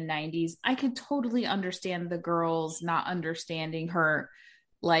happening in the 90s, I could totally understand the girls not understanding her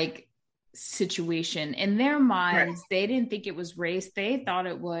like situation. In their minds, they didn't think it was race. They thought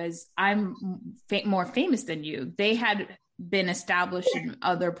it was, I'm more famous than you. They had been established in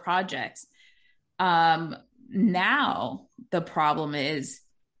other projects. Now the problem is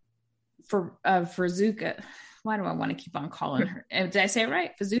for Zuka. Why do I want to keep on calling her? Did I say it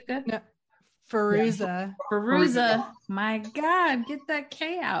right? Fazuka? No. Fairuza. Fairuza. My God, get that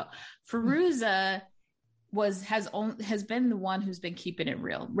K out. Fairuza has been the one who's been keeping it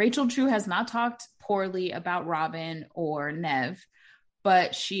real. Rachel True has not talked poorly about Robin or Nev,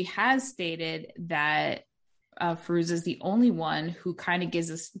 but she has stated that Fairuza is the only one who kind of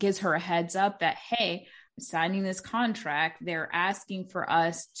gives her a heads up that, hey, I'm signing this contract. They're asking for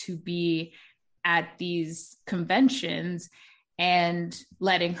us to be at these conventions, and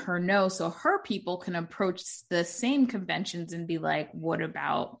letting her know so her people can approach the same conventions and be like, what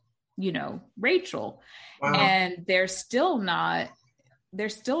about, Rachel? Wow. And they're still not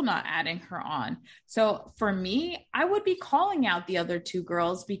adding her on. So for me, I would be calling out the other two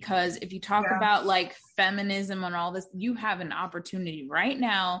girls, because if you talk about like feminism and all this, you have an opportunity right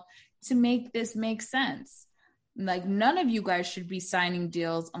now to make this make sense. Like, none of you guys should be signing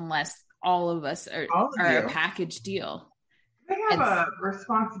deals unless all of us are a package deal. They have a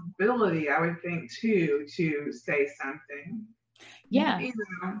responsibility, I would think, too, to say something. Yeah.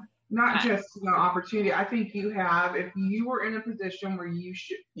 Not just opportunity. I think you have, if you were in a position where you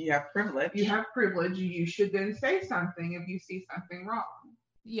have privilege. You should then say something if you see something wrong.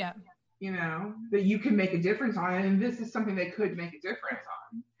 Yeah. That you can make a difference on it. And this is something they could make a difference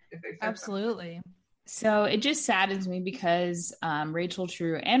on if they said absolutely. Something. So it just saddens me because Rachel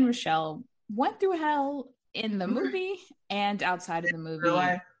True and Rochelle went through hell in the movie and outside of the movie.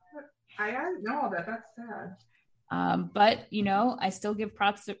 I didn't know all that. That's sad. But I still give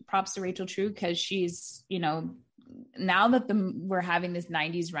props to Rachel True, because she's, now that we're having this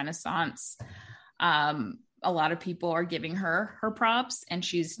 90s renaissance, a lot of people are giving her props, and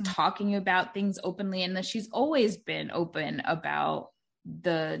she's talking about things openly, and that she's always been open about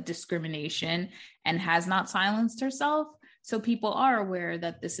the discrimination and has not silenced herself. So people are aware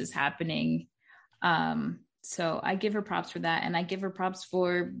that this is happening. So I give her props for that. And I give her props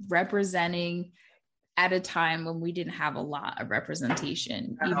for representing at a time when we didn't have a lot of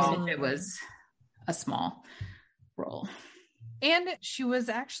representation, even if it was a small role. And she was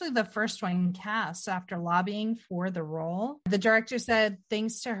actually the first one cast after lobbying for the role. The director said,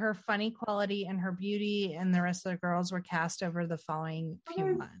 thanks to her funny quality and her beauty, and the rest of the girls were cast over the following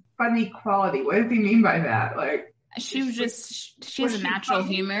few months. Funny quality? What does he mean by that? Like, she has a natural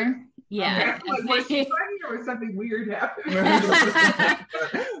humor. Yeah. Okay. Was she funny, or was something weird happening?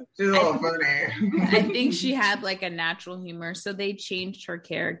 She's a little funny. I think she had like a natural humor, so they changed her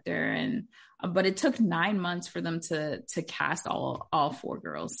character, but it took 9 months for them to cast all four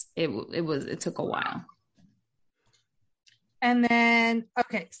girls. It took a while. And then,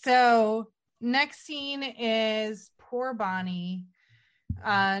 okay, so next scene is poor Bonnie.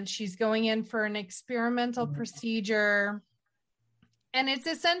 She's going in for an experimental procedure. And it's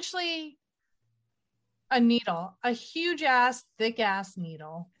essentially a needle, a huge ass, thick ass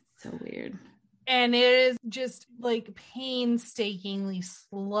needle. So weird. And it is just like painstakingly,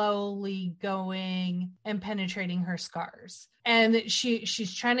 slowly going and penetrating her scars. And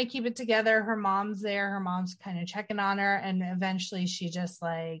she's trying to keep it together. Her mom's there. Her mom's kind of checking on her. And eventually she just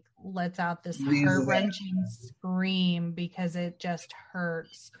like lets out this heart-wrenching scream because it just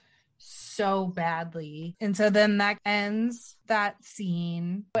hurts so badly. And so then that ends that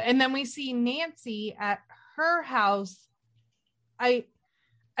scene. And then we see Nancy at her house. I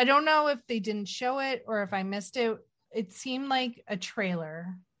don't know if they didn't show it or if I missed it. It seemed like a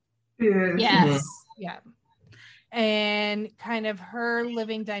trailer. Yes. Yeah. And kind of her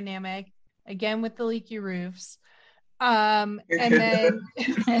living dynamic, again with the leaky roofs. And then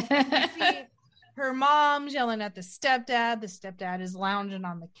see her mom's yelling at the stepdad. The stepdad is lounging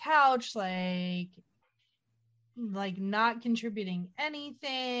on the couch, like not contributing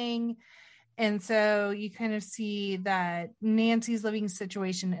anything. And so you kind of see that Nancy's living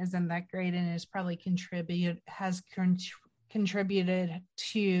situation isn't that great and is probably contributed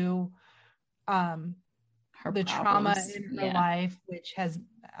to the trauma in her life, which has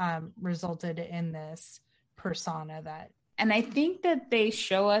resulted in this persona that. And I think that they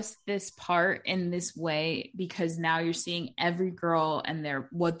show us this part in this way because now you're seeing every girl and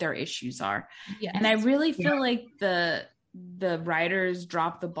what their issues are. Yes. And I really feel like the writers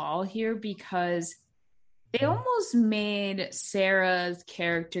dropped the ball here because they almost made Sarah's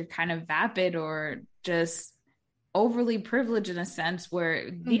character kind of vapid or just overly privileged in a sense where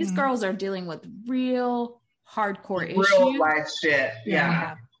these girls are dealing with real hardcore issues. Real life shit.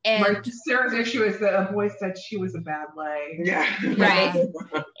 Yeah. And like Sarah's issue is that a boy said she was a bad leg. Yeah. Right.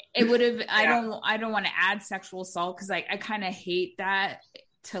 It would have, I don't want to add sexual assault because I kind of hate that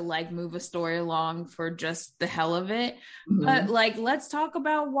to like move a story along for just the hell of it. But like, let's talk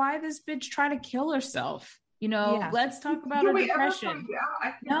about why this bitch tried to kill herself. You know, let's talk about her depression.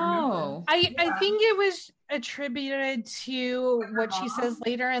 I think it was attributed to what she says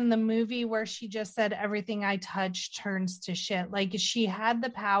later in the movie where she just said everything I touch turns to shit. Like she had the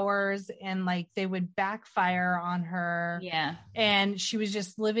powers and like they would backfire on her. Yeah. And she was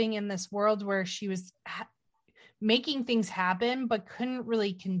just living in this world where she was making things happen, but couldn't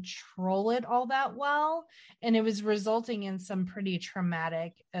really control it all that well. And it was resulting in some pretty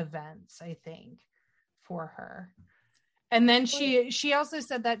traumatic events, I think, for her. And then she also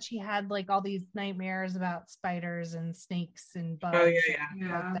said that she had like all these nightmares about spiders and snakes and bugs.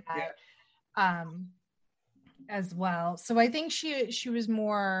 Like that, as well. So I think she was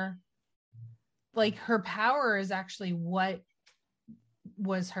more like her power is actually what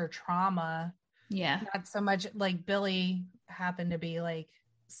was her trauma. Yeah. Not so much like Billy happened to be like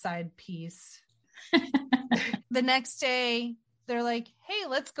side piece. The next day they're like, hey,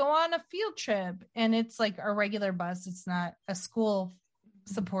 let's go on a field trip. And it's like a regular bus. It's not a school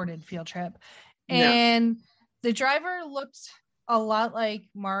supported field trip. And the driver looked a lot like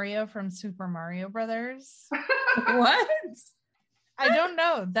Mario from Super Mario Brothers. What? I don't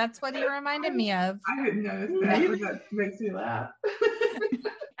know. That's what he reminded me of. I didn't notice that, but that makes me laugh.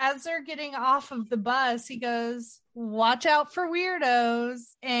 As they're getting off of the bus, he goes, watch out for weirdos.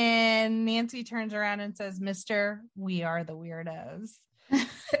 And Nancy turns around and says, Mister, we are the weirdos.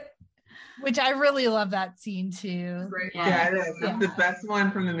 Which I really love that scene too. Yeah, it is. It's the best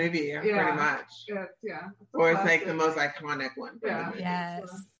one from the movie, pretty much. Yeah. Or it's like the most iconic one. Yes.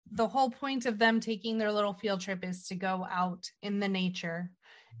 The whole point of them taking their little field trip is to go out in the nature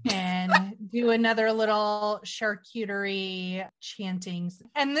and do another little charcuterie chantings.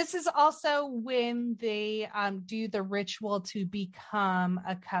 And this is also when they do the ritual to become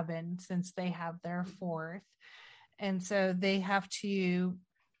a coven, since they have their fourth. And so they have to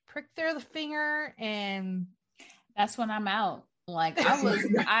prick their finger, and that's when I'm out. Like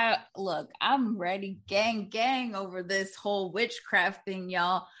I'm ready gang over this whole witchcraft thing,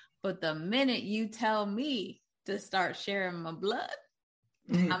 y'all. But the minute you tell me to start sharing my blood,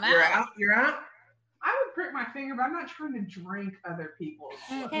 I'm out. You're out. I would prick my finger, but I'm not trying to drink other people's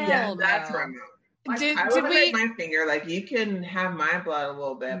blood. That's where I'm at. Like, I would prick my finger. Like, you can have my blood a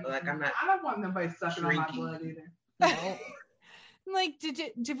little bit, but like I'm not. I don't want nobody sucking on my blood either. No. Like,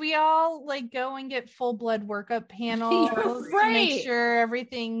 did we all like go and get full blood workup panels to make sure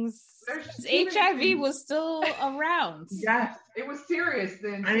everything's HIV was still around? Yes, it was serious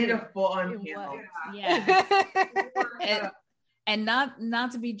then. I need a full on panel. And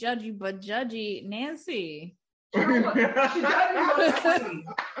not to be judgy, but judgy Nancy. She doesn't look clean.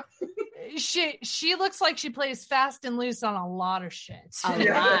 She looks like she plays fast and loose on a lot of shit. A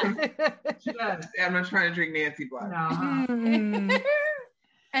lot. She does. I'm not trying to drink Nancy blood. No.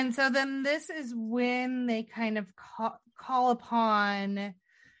 And so then this is when they kind of call upon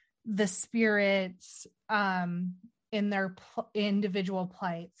the spirits in their individual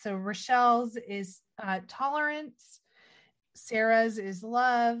plight. So Rochelle's is tolerance, Sarah's is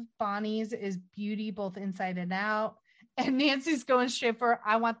love, Bonnie's is beauty both inside and out, and Nancy's going straight for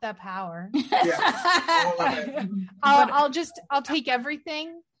I want that power. Yeah. I'll take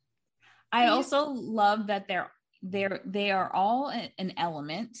everything. I also love that they are all an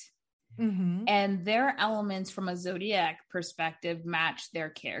element, and their elements from a zodiac perspective match their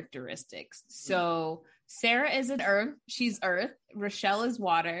characteristics. So Sarah is an earth, she's earth. Rochelle is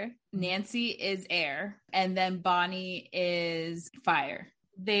water. Nancy is air, and then Bonnie is fire.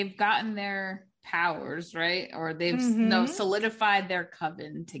 They've gotten their powers, right? Or they've solidified their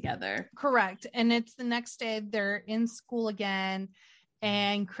coven together. Correct. And it's the next day, they're in school again,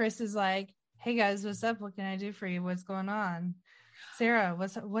 and Chris is like, hey guys, what's up? What can I do for you? What's going on? Sarah,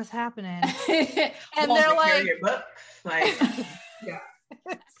 what's happening? And they're like, yeah.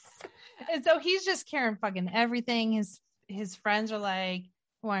 And so he's just carrying fucking everything. His friends are like,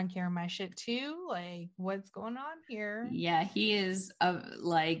 want to carry my shit too? Like, what's going on here? Yeah, he is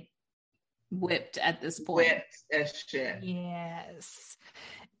like whipped at this point. Whipped as shit. Yes.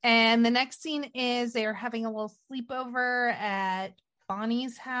 And the next scene is they're having a little sleepover at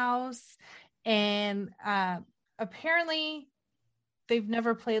Bonnie's house. And apparently they've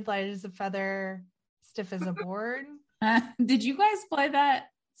never played Light as a Feather, Stiff as a Board. Did you guys play that?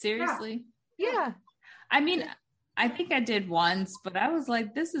 Seriously? Yeah. I mean, I think I did once, but I was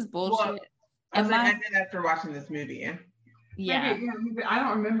like, this is bullshit. Well, I did after watching this movie. Yeah. Maybe, I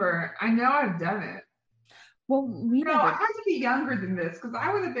don't remember. I know I've done it. Well, I had to be younger than this because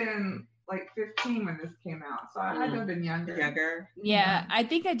I would have been like 15 when this came out. So I had to have been younger. Yeah, I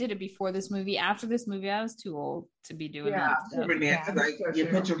think I did it before this movie. After this movie, I was too old to be doing that stuff. Like, you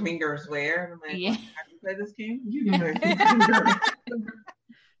put your fingers where? I'm like, have you played this game? You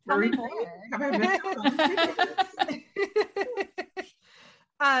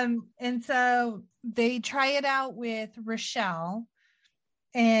and so they try it out with Rochelle,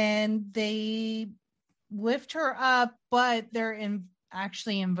 and they lift her up, but they're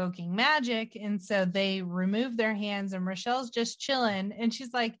actually invoking magic, and so they remove their hands, and Rochelle's just chilling, and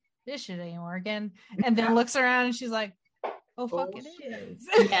she's like, this shit ain't working, and then looks around and she's like, oh fuck, it is.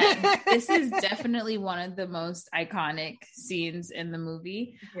 Yeah, this is definitely one of the most iconic scenes in the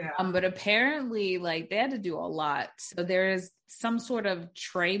movie. But apparently, like, they had to do a lot. So there is some sort of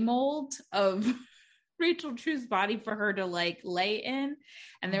tray mold of Rachel True's body for her to like lay in,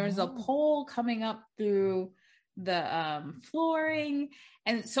 and there was a pole coming up through the flooring,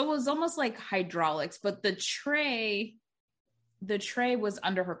 and so it was almost like hydraulics, but the tray was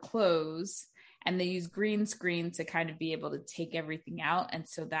under her clothes, and they used green screen to kind of be able to take everything out, and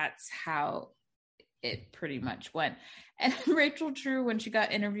so that's how it pretty much went. And Rachel True, when she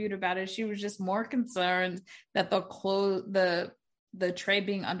got interviewed about it, she was just more concerned that the tray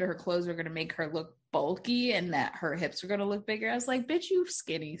being under her clothes were going to make her look bulky and that her hips were going to look bigger. I was like, bitch, you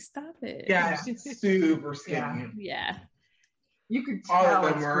skinny, stop it. Yeah, super skinny. Yeah. You could tell all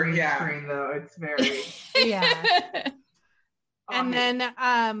of them were screen though. It's very And then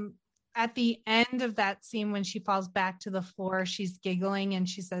at the end of that scene, when she falls back to the floor, she's giggling and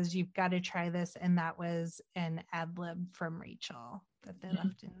she says, you've got to try this. And that was an ad lib from Rachel that they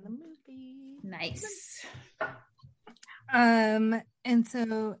left in the movie. Nice. And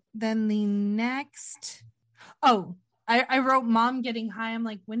so then the next, I wrote mom getting high. I'm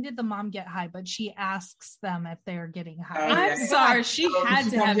like, when did the mom get high? But she asks them if they're getting high. I'm sorry. She had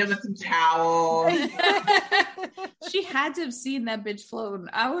to have given some towels. She had to have seen that bitch floating.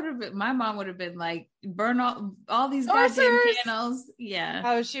 My mom would have been like, burn all these goddamn candles. Yeah.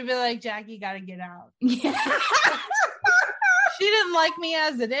 Oh, she'd be like, Jackie, gotta get out. Yeah. She didn't like me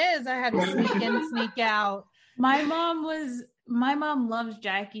as it is. I had to sneak in and sneak out. My mom loves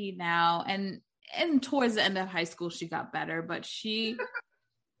Jackie now, and towards the end of high school she got better, but she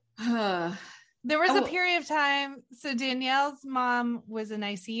there was a period of time. So Danielle's mom was an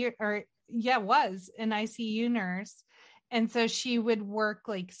ICU was an ICU nurse, and so she would work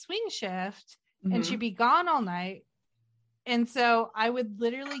like swing shift and she'd be gone all night, and so I would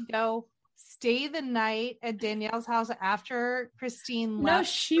literally go stay the night at Danielle's house after Christine left. No,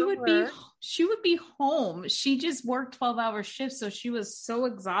 she would be home. She just worked 12-hour shifts, so she was so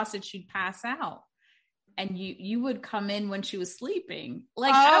exhausted she'd pass out. and you would come in when she was sleeping.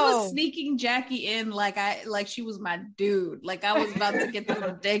 Like I was sneaking Jackie in like she was my dude. Like I was about to get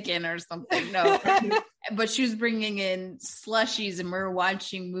some dick in or something. No. But she was bringing in slushies and we were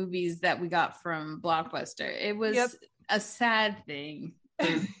watching movies that we got from Blockbuster. It was a sad thing.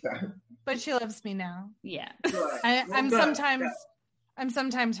 But she loves me now. Yeah. I'm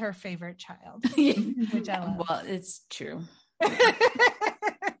sometimes her favorite child, which I love. Well, it's true.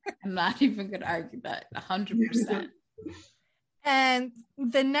 I'm not even going to argue that 100%. And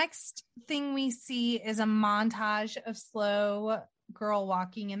the next thing we see is a montage of slow girl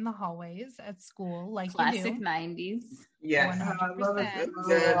walking in the hallways at school, like classic 90s. Yes, 100%. I love it.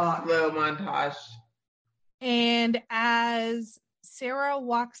 Slow montage. And as Sarah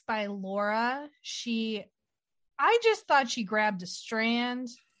walks by Laura, I just thought she grabbed a strand.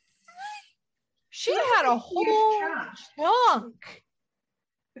 She had a whole chunk.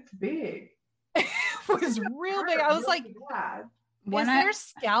 It's big. It was real big. I was like, is there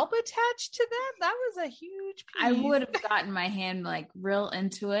scalp attached to that? That was a huge piece. I would have gotten my hand like real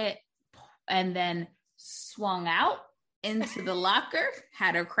into it and then swung out into the locker,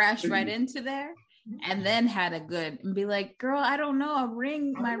 had her crash right into there, and then had a good and be like, girl, I don't know,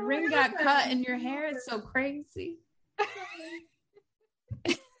 my ring got cut in your hair. It's so crazy.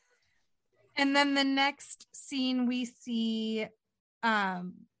 And then the next scene we see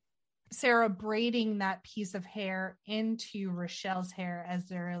Sarah braiding that piece of hair into Rochelle's hair as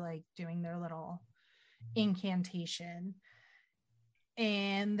they're like doing their little incantation.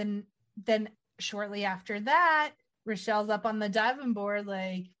 And then shortly after that, Rochelle's up on the diving board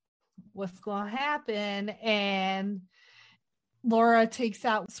like, what's gonna happen? And Laura takes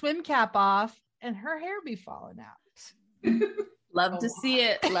out swim cap off and her hair be falling out. Love to see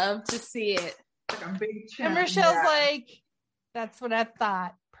it. Like a big chin. And Rochelle's like, that's what I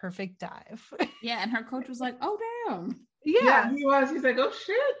thought. Perfect dive. Yeah, and her coach was like, oh damn. Yeah, he was. He's like, oh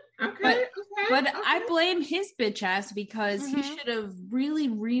shit. Okay. But I blame his bitch ass because he should have really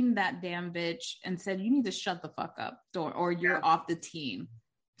reamed that damn bitch and said, you need to shut the fuck up or you're off the team.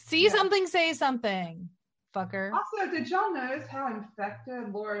 See something, say something, fucker. Also, did y'all notice how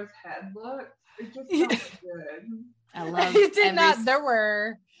infected Laura's head looked? It just felt good. I love it. Did not. There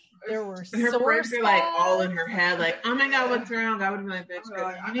were her braids are like all in her head, like, oh my god, what's wrong? I would have been like,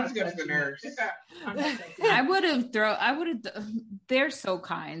 bitch, you need to go to the nurse. I would have. They're so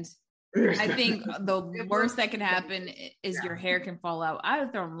kind. I think the worst that can happen is your hair can fall out. I would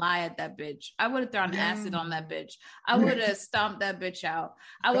have thrown lye at that bitch. I would have thrown acid on that bitch. I would have stomped that bitch out.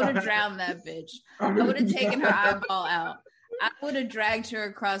 I would have drowned that bitch. I would have taken her eyeball out. I would have dragged her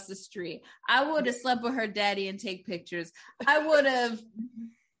across the street. I would have slept with her daddy and take pictures. I would have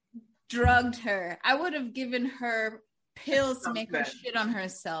drugged her. I would have given her pills to make her shit on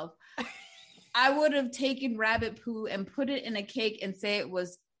herself. I would have taken rabbit poo and put it in a cake and say it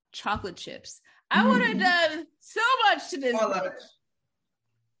was chocolate chips. I would have done so much to this bitch.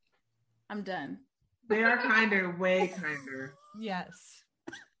 I'm done. They are kinder, way kinder. Yes.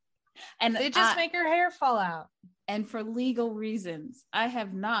 And they just make her hair fall out. And for legal reasons, I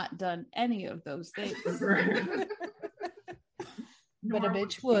have not done any of those things. But a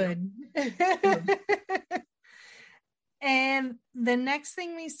bitch would. And the next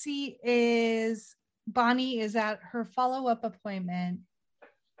thing we see is Bonnie is at her follow-up appointment.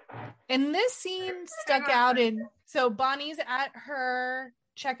 And this scene stuck out so Bonnie's at her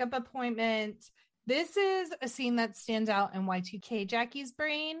checkup appointment. This is a scene that stands out in Y2K Jackie's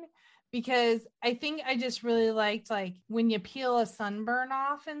brain because I think I just really liked like when you peel a sunburn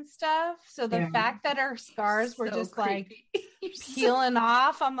off and stuff. So the fact that her scars were just creepy. Like peeling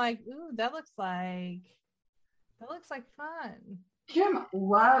off, I'm like, ooh, that looks like fun. Kim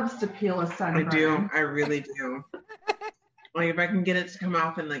loves to peel a sunburn. I do. I really do. Like if I can get it to come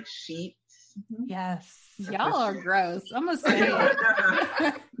off in like sheets. Yes. Y'all are gross. I'm gonna say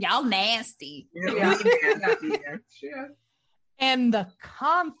it. Y'all nasty. Yeah. And the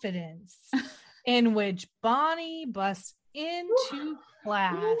confidence in which Bonnie busts into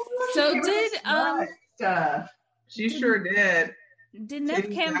class. So did stuff. She sure did. Did Neve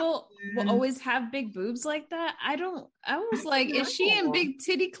Campbell always have big boobs like that? I was like, is she in big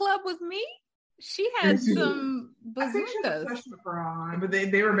titty club with me? She had some bazookas. But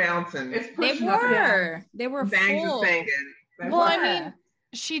they were bouncing. They were full. Well, I mean,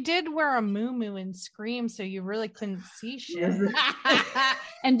 she did wear a muumuu in Scream, so you really couldn't see shit.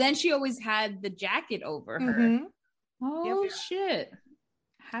 And then she always had the jacket over her. Mm-hmm. Oh, shit.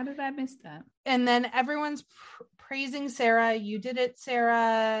 How did I miss that? And then everyone's praising Sarah. You did it,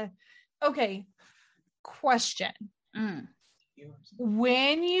 Sarah. Okay. Question.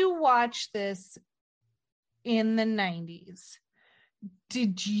 When you watch this, in the 90s,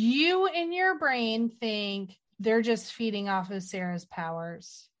 did you in your brain think they're just feeding off of Sarah's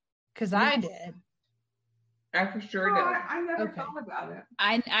powers? Because I did. I for sure did. I never thought about it.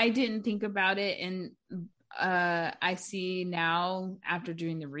 I didn't think about it, and I see now after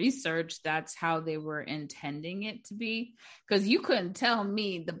doing the research that's how they were intending it to be, because you couldn't tell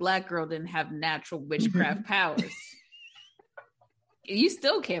me the black girl didn't have natural witchcraft powers. You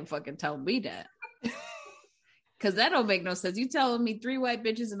still can't fucking tell me that, because that don't make no sense. You telling me 3 white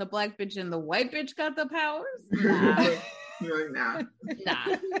bitches and a black bitch and the white bitch got the powers? Nah.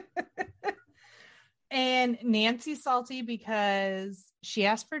 Nah. And Nancy's salty because she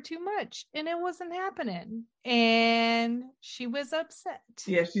asked for too much and it wasn't happening. And she was upset.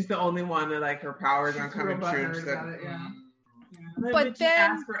 Yeah, she's the only one that like her powers aren't coming true. So, yeah. But then you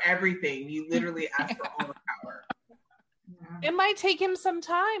ask for everything. You literally ask for all the power. Yeah. It might take him some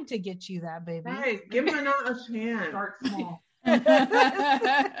time to get you that, baby. Right. Give him a chance. Start small.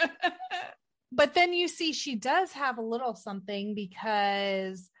 But then you see she does have a little something,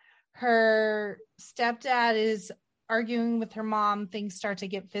 because her stepdad is arguing with her mom. Things start to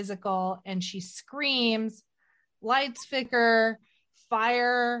get physical and she screams, lights flicker,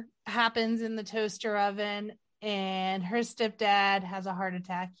 fire happens in the toaster oven, and her stepdad has a heart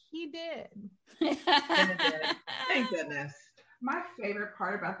attack. He did. Thank goodness. My favorite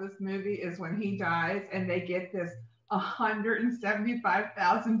part about this movie is when he dies and they get this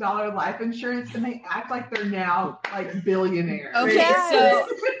 $175,000 life insurance and they act like they're now like billionaires. Okay, so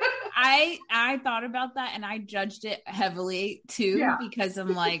I thought about that and I judged it heavily too, because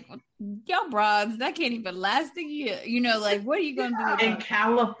I'm like, yo, bros, that can't even last a year. You know, like, what are you going to do in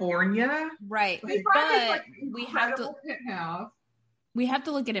California? Right. But we have to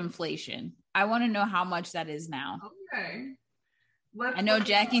look at inflation. I want to know how much that is now. Okay. I know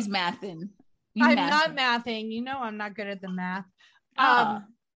Jackie's mathing. I'm not mathing. You know I'm not good at the math.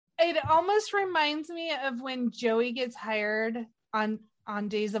 It almost reminds me of when Joey gets hired on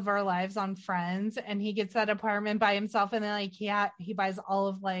Days of Our Lives on Friends, and he gets that apartment by himself, and then like he buys all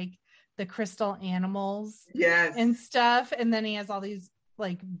of like the crystal animals and stuff, and then he has all these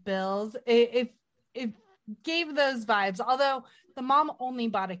like bills. It gave those vibes, although the mom only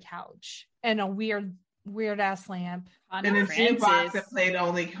bought a couch and a weird ass lamp. And a jukebox that played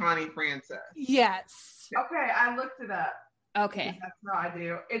only Connie Francis. Yes. Okay, I looked it up. Okay. That's how I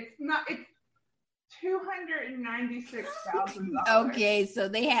do. It's $296,000. Okay, so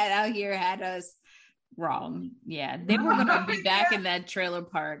they had us wrong. Yeah, they were going to be back in that trailer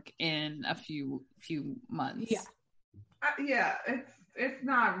park in a few months. Yeah. Yeah, it's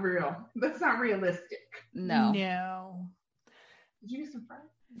not real. That's not realistic. No. Did you get some fries?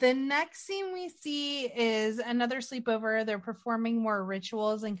 The next scene we see is another sleepover. They're performing more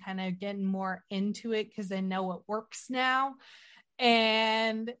rituals and kind of getting more into it because they know it works now.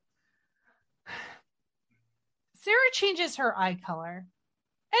 And Sarah changes her eye color.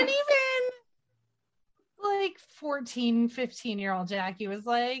 And even like 14, 15-year-old Jackie was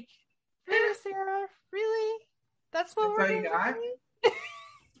like, hey, Sarah, really? That's what we're doing?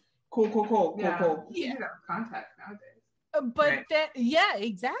 Cool. Yeah. Contacts nowadays. But then, yeah,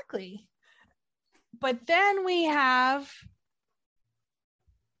 exactly. But then we have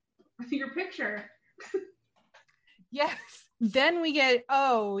your picture. Yes. Then we get,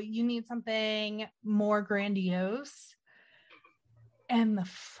 you need something more grandiose. And the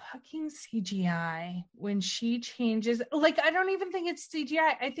fucking CGI when she changes, like, I don't even think it's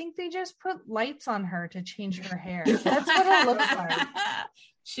CGI. I think they just put lights on her to change her hair. That's what it looks like.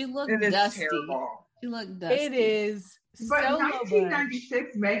 She looked dusty. Terrible. She looked dusty. It is. But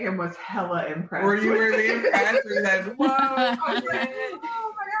 1996 Megan was hella impressed. Were you really impressed? Or like, whoa, oh my God.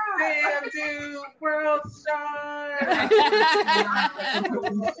 Damn, dude, world star. That's a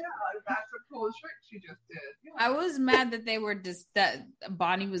cool trick she just did. Yeah. I was mad that they were that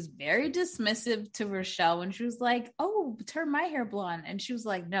Bonnie was very dismissive to Rochelle when she was like, "Oh, turn my hair blonde," and she was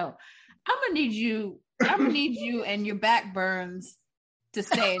like, "No, I'm gonna need you and your back burns to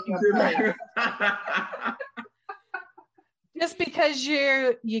stay in your place." Just because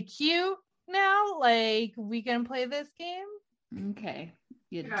you're cute now, like, we can play this game? Okay,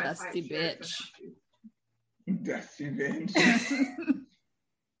 you dusty bitch. Dusty bitch.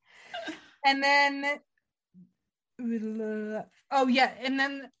 And then, and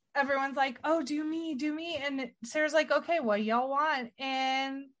then everyone's like, "Oh, do me," and Sarah's like, "Okay, what y'all want?"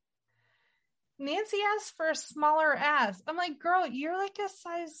 And Nancy asked for a smaller ass. I'm like, girl, you're like a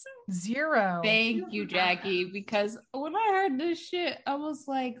size 0. Thank you, Jackie, because when I heard this shit, I was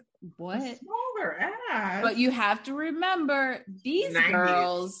like, what? A smaller ass. But you have to remember, these 90s.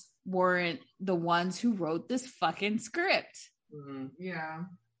 girls weren't the ones who wrote this fucking script. Mm-hmm. Yeah.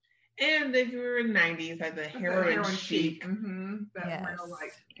 And if you were in the 90s, like the heroin chic. Mm-hmm. That Yes. real,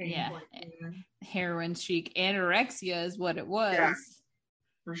 like, Yeah. pain. Heroin chic. Anorexia is what it was. Yeah.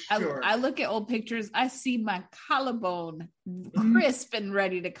 For sure. I look at old pictures. I see my collarbone crisp and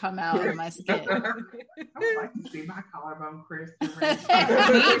ready to come out of my skin. I would like to see my collarbone crisp. Me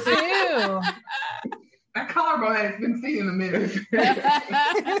too. That collarbone has been seen in a minute.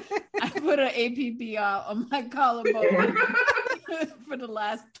 I put an APB on my collarbone for the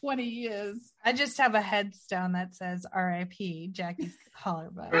last 20 years. I just have a headstone that says R.I.P. Jackie's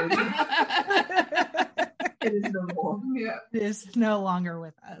collarbone. It is no more. Yeah. It is no longer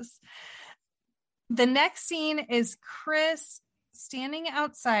with us. The next scene is Chris standing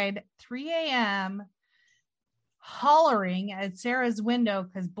outside 3 a.m. hollering at Sarah's window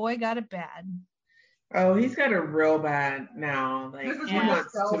because boy got it bad. Oh, he's got it real bad now. Like, he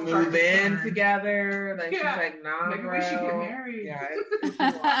wants to move in together. Like, she's like, nah, maybe bro. we should get married. Yeah, it's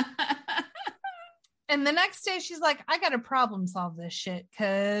a lot. And the next day she's like, I got to problem solve this shit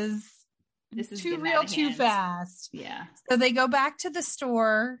because This is too getting real out of too hand. fast. Yeah. So they go back to the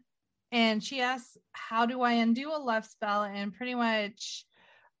store and she asks, how do I undo a left spell? And pretty much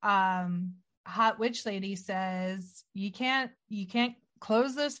Hot Witch Lady says, you can't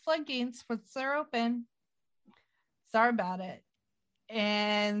close those floodgates once they're open. Sorry about it.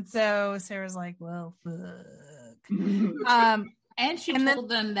 And so Sarah's like, well, fuck. And she told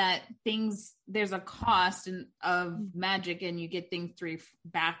them that there's a cost of magic and you get things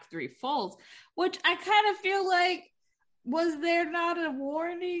back threefold, which I kind of feel like, was there not a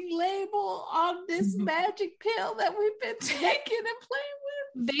warning label on this magic pill that we've been taking and playing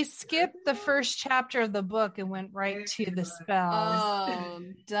with? They skipped the first chapter of the book and went right to the spells. Oh,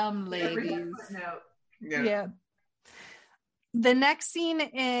 dumb ladies. Yeah. The next scene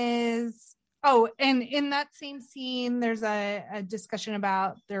is, and in that same scene, there's a discussion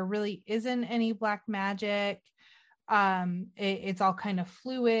about there really isn't any black magic. It's all kind of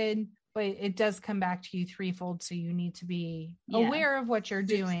fluid, but it does come back to you threefold. So you need to be aware of what you're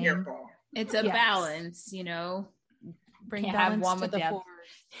doing. Careful. It's a balance, Bring can't balance have one to with the the other. force.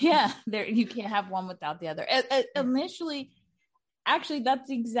 Yeah, you can't have one without the other. Initially, actually, that's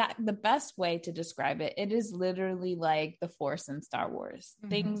the best way to describe it. It is literally like the Force in Star Wars. Mm-hmm.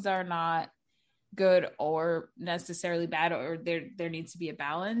 Things are not good or necessarily bad, or there needs to be a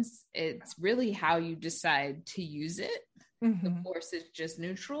balance. It's really how you decide to use it. Mm-hmm. The Force is just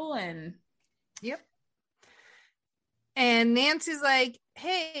neutral, and And Nancy's like,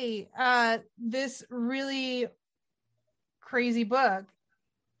 hey, this really crazy book,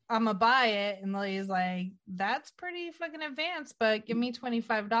 I'm gonna buy it. And Lily's like, that's pretty fucking advanced, but give me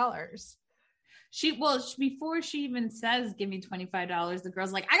 $25. Before she even says give me $25, the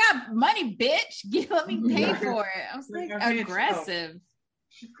girl's like, I got money, bitch. Let me pay for it. I was like, aggressive.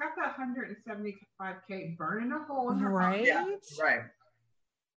 She's got that $175K burning a hole in her right? Yeah, right.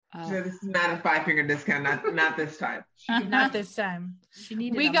 So this is not a 5-finger discount, not this time. Not this time. She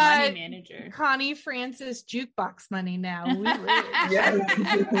needed we a got money manager. Connie Francis jukebox money now. We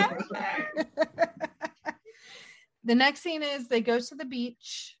The next scene is they go to the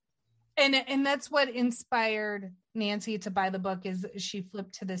beach, and that's what inspired Nancy to buy the book. Is she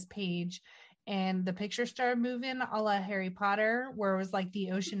flipped to this page, and the picture started moving, a la Harry Potter, where it was like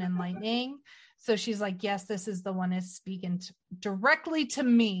the ocean and lightning. So she's like, yes, this is the one is speaking directly to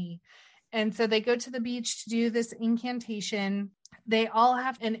me. And so they go to the beach to do this incantation. They all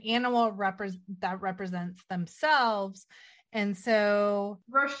have an animal that represents themselves. And so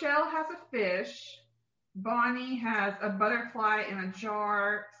Rochelle has a fish. Bonnie has a butterfly in a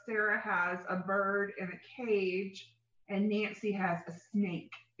jar. Sarah has a bird in a cage. And Nancy has a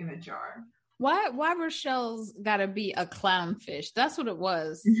snake in a jar. Why Rochelle's gotta be a clownfish? That's what it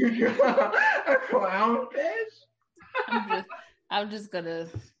was. A clownfish?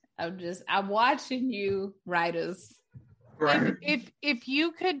 I'm watching you, writers. Right. If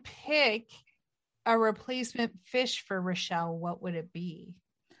you could pick a replacement fish for Rochelle, what would it be?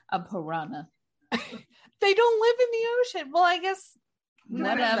 A piranha. They don't live in the ocean. Well, I guess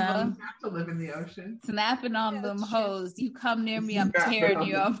whatever. Have to live in the ocean. Snapping on them hoes. You come near me, I'm tearing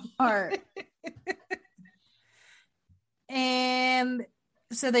you apart. And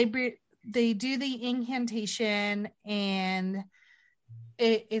so they do the incantation, and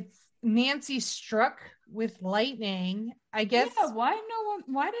it's Nancy struck with lightning. I guess. Yeah, why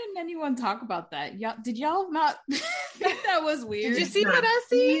didn't anyone talk about that? Did y'all not think that was weird? Did you see what I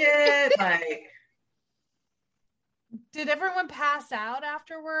see? Yeah, like Did everyone pass out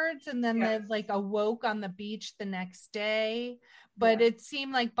afterwards and then they like awoke on the beach the next day? But it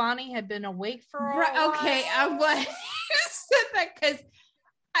seemed like Bonnie had been awake for a while. Okay, I'm glad you said that because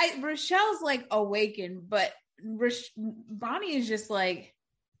Rochelle's like awakened, but Bonnie is just like,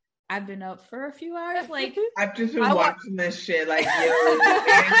 I've been up for a few hours. Like I've just been watching this shit. Like,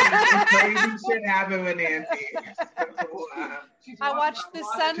 Nancy, crazy shit happened with Nancy. I watched the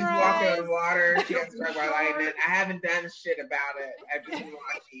sunrise. She's walking on water. She got struck by lightning. I haven't done shit about it. I've just been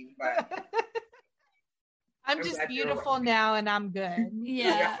watching, but I'm just beautiful now, and I'm good.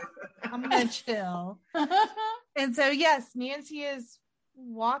 Yeah, I'm gonna chill. And so, yes, Nancy is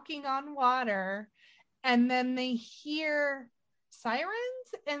walking on water, and then they hear sirens,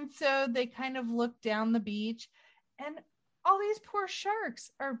 and so they kind of look down the beach, and all these poor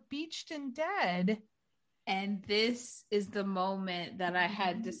sharks are beached and dead. And this is the moment that I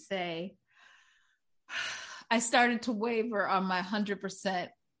had to say, I started to waver on my 100%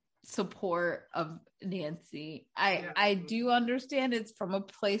 support of Nancy. I do understand it's from a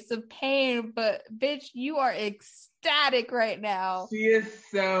place of pain, but bitch, you are ecstatic right now. She is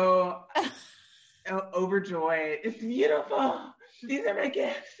so overjoyed. It's beautiful. These are my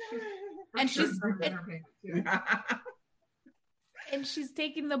gifts. And she's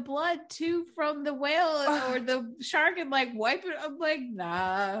taking the blood too from the whale or the shark and like wipe it. I'm like,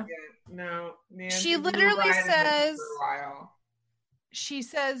 nah. Yeah, no, Nancy, she literally says, she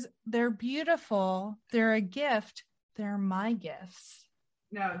says, they're beautiful. They're a gift. They're my gifts.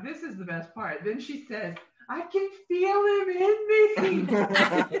 No, this is the best part. Then she says, I can feel him in me.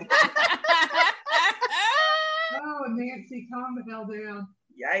 Oh, Nancy, calm the hell down.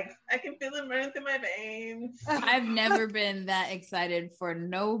 Yikes. I can feel him running through my veins. I've never been that excited for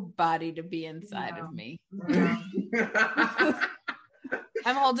nobody to be inside of me. No.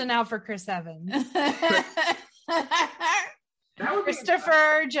 I'm holding out for Chris Evans.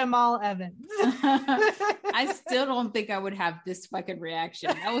 Christopher Jamal Evans. I still don't think I would have this fucking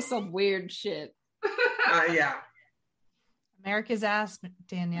reaction. That was some weird shit. Yeah. America's ass,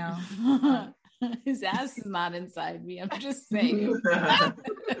 Danielle. His ass is not inside me. I'm just saying.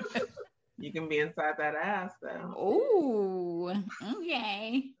 You can be inside that ass, though. Oh,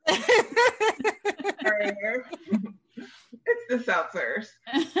 okay. It's the seltzers.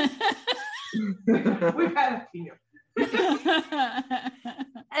 We've had a few.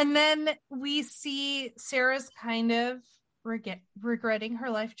 And then we see Sarah's kind of regretting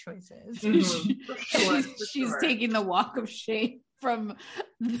her life choices. Mm-hmm. She's taking the walk of shame from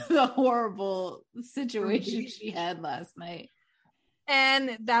the horrible situation she had last night.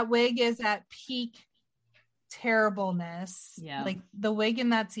 And that wig is at peak terribleness. Yeah. Like the wig in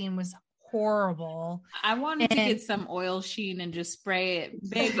that scene was horrible. I wanted to get some oil sheen and just spray it.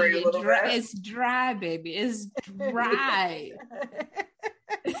 Baby, it's dry, baby. It's dry.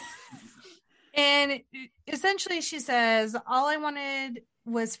 And essentially she says, all I wanted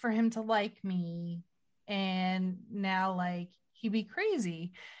was for him to like me. And now like he'd be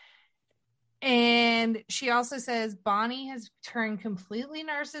crazy. And she also says Bonnie has turned completely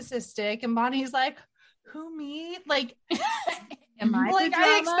narcissistic, and Bonnie's like, who, me? Like, am I like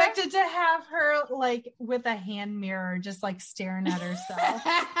I expected to have her like with a hand mirror just like staring at herself.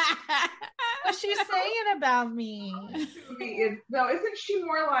 What's she saying about me? No, isn't she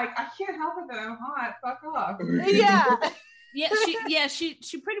more like, I can't help it that I'm hot, fuck off.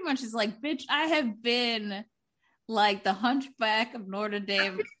 She pretty much is like, bitch, I have been like the Hunchback of Notre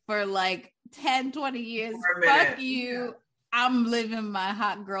Dame for like 10, 20 years. Fuck you. Yeah. I'm living my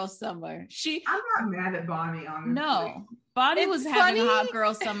hot girl summer. I'm not mad at Bonnie, honestly. No. Bonnie was having hot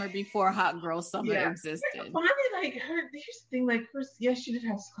girl summer before hot girl summer existed. Bonnie, like, here's the thing, like, yes, she did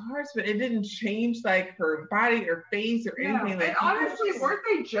have scars, but it didn't change, like, her body or face or anything. Like, and honestly, weren't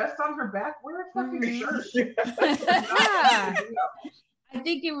they just on her back? Where a fucking shirt? Yeah. I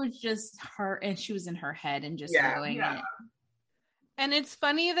think it was just her, and she was in her head and just doing it. And it's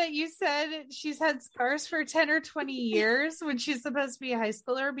funny that you said she's had scars for 10 or 20 years when she's supposed to be a high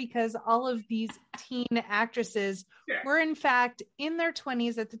schooler, because all of these teen actresses were in fact in their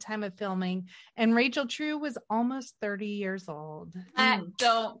 20s at the time of filming. And Rachel True was almost 30 years old. Black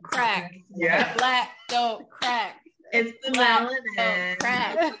don't crack. Yeah. Black don't crack. It's the melanin.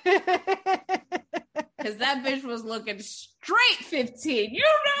 Crack. Because that bitch was looking straight 15. You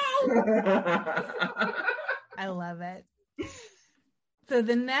know. I love it. So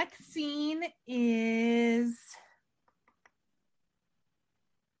the next scene is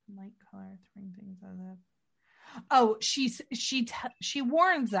light color, throwing things out of. Oh, she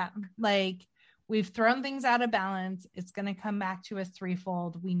warns them, like, we've thrown things out of balance. It's going to come back to us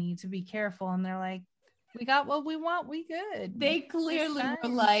threefold. We need to be careful. And they're like, We got what we want. We good. They clearly were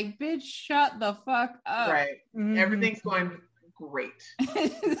like, bitch, shut the fuck up. Right. Mm-hmm. Everything's going great.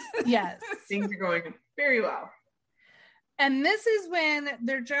 Yes. Things are going very well. And this is when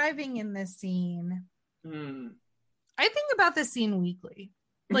they're driving in this scene. I think about this scene weekly.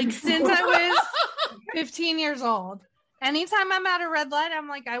 Like, since I was 15 years old. Anytime I'm at a red light, I'm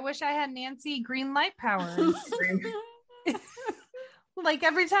like, I wish I had Nancy green light powers. Like,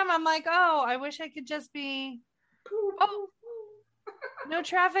 every time I'm like, oh, I wish I could just be, oh, no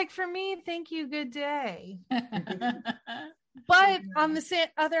traffic for me. Thank you. Good day. But on the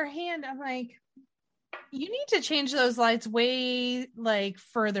other hand, I'm like, you need to change those lights way like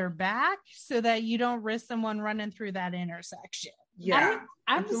further back so that you don't risk someone running through that intersection. Yeah.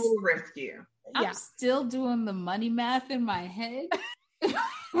 It's a little risky. I'm still doing the money math in my head.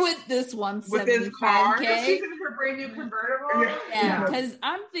 With this one, with his car, she's in her brand new convertible. Yeah, because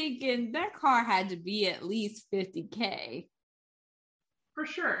I'm thinking that car had to be at least $50,000 for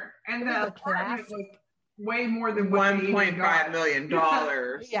sure, and the apartment was way more than $1.5 million.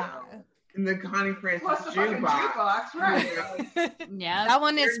 Yeah, in the Connie Francis jukebox, right? Yeah, that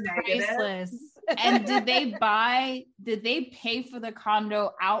one is priceless. And did they pay for the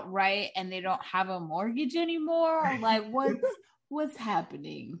condo outright, and they don't have a mortgage anymore? Like, what's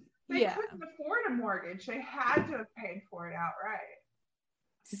happening? They couldn't afford a mortgage. They had to have paid for it outright.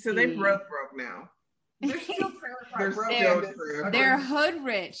 So they broke now. They're still trailer park broke. They're hood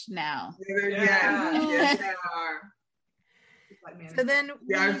rich now. Yes, they are. So then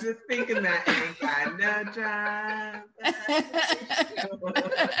I was just thinking that ain't got no job.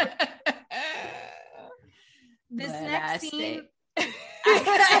 This next scene. Go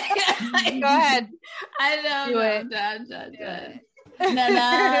ahead. I know. Do it. Na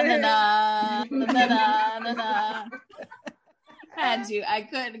na na na na na na na. Had to. I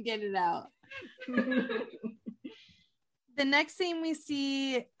couldn't get it out. The next scene we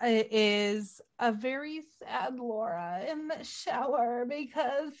see is a very sad Laura in the shower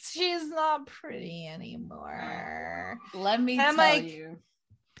because she's not pretty anymore. Let me tell you.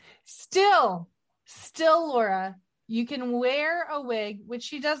 Still, Laura, you can wear a wig, which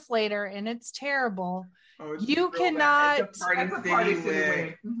she does later, and it's terrible. Oh, you cannot. It's a party city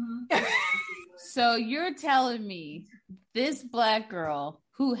wig. Mm-hmm. So you're telling me this Black girl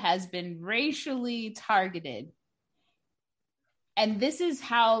who has been racially targeted, and this is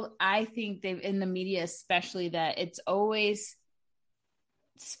how I think they've, in the media especially, that it's always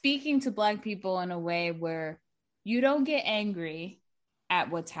speaking to Black people in a way where you don't get angry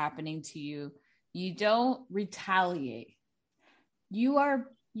at what's happening to you. You don't retaliate. You are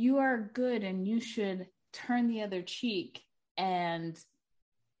good, and you should turn the other cheek and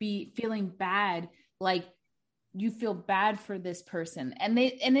be feeling bad. Like, you feel bad for this person. And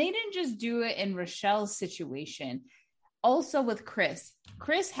they didn't just do it in Rochelle's situation. Also with Chris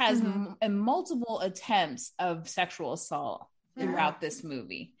has multiple attempts of sexual assault throughout this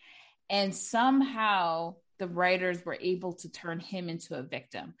movie. And somehow the writers were able to turn him into a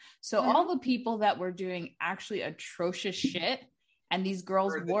victim. So all the people that were doing actually atrocious shit, and these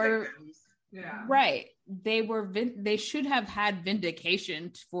girls were right. They should have had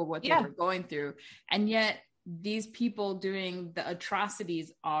vindication for what they were going through. And yet these people doing the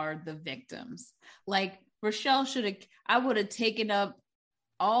atrocities are the victims. Like, Rochelle I would have taken up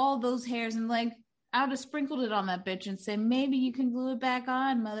all those hairs and like, I would have sprinkled it on that bitch and said, maybe you can glue it back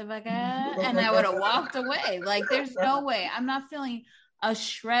on, motherfucker. And I would have walked away. Like, there's no way. I'm not feeling a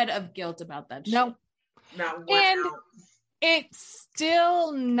shred of guilt about that shit. No. Not one and ounce. It's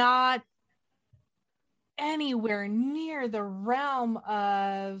still not anywhere near the realm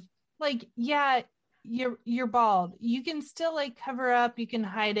of, like, yeah, you're bald. You can still, like, cover up. You can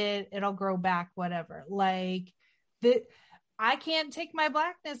hide it. It'll grow back, whatever. Like, I can't take my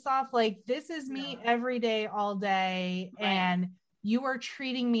Blackness off. Like, this is me every day, all day. Right. And you are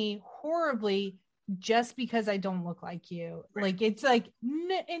treating me horribly just because I don't look like you. Right. Like, it's like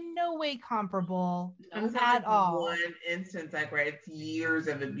in no way comparable at all. One instance, like, right, it's years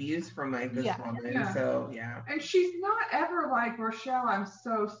of abuse from like this woman. Yeah. So and she's not ever like, Rochelle, I'm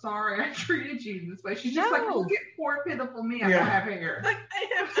so sorry I treated you this way. She's just like, look at poor pitiful me. I don't have hair. Like, I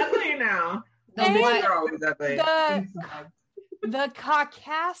am ugly now. They're always ugly. The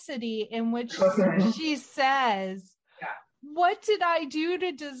caucasity in which she says, what did I do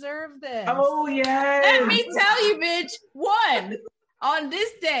to deserve this? Oh, yes. Let me tell you, bitch. One, on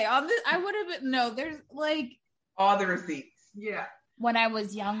this day, I would have been, no, there's like. All the receipts. Yeah. When I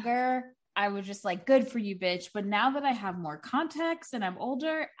was younger, I was just like, good for you, bitch. But now that I have more context and I'm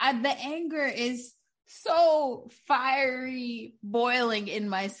older, the anger is so fiery, boiling in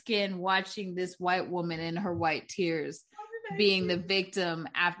my skin watching this white woman in her white tears being the victim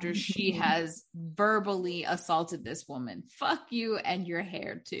after she has verbally assaulted this woman. Fuck you and your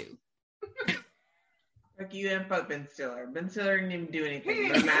hair too. Fuck you and fuck Ben Stiller. Ben Stiller didn't even do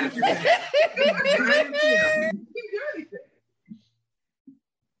anything.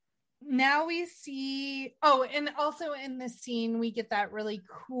 Now we see, and also in this scene, we get that really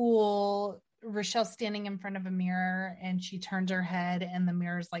cool Rochelle standing in front of a mirror and she turns her head and the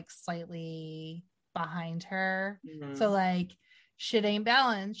mirror's like slightly behind her. Mm-hmm. So like, shit ain't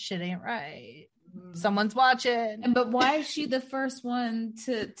balanced, shit ain't right. Mm-hmm. Someone's watching. But why is she the first one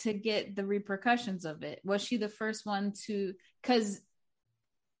to get the repercussions of it? Was she the first one to, because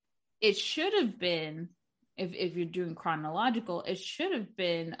it should have been, if you're doing chronological, it should have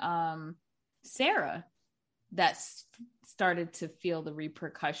been Sarah that started to feel the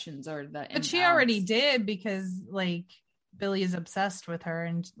repercussions or the imbalance. But she already did, because like Billy is obsessed with her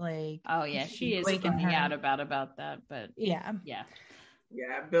and like, oh yeah, she is freaking out about that. But yeah,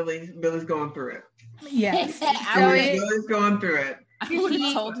 Billy's going through it. Yes. Billy's going through it. I would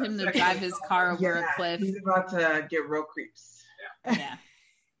have told him to drive his car over a cliff. He's about to get real creeps. Yeah.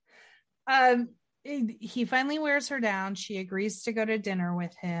 He finally wears her down. She agrees to go to dinner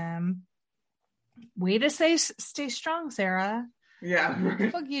with him. Way to stay strong, Sarah. Yeah.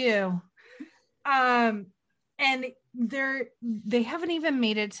 Fuck you. And they haven't even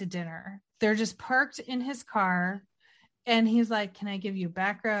made it to dinner. They're just parked in his car. And he's like, can I give you a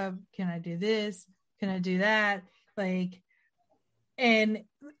back rub? Can I do this? Can I do that? Like, and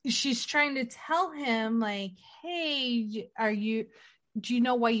she's trying to tell him like, hey, do you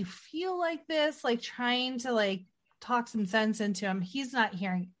know why you feel like this? Like trying to like talk some sense into him. He's not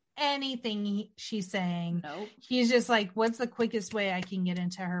hearing anything she's saying. Nope. He's just like, what's the quickest way I can get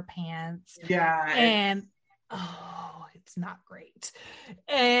into her pants? Yeah. And it's not great.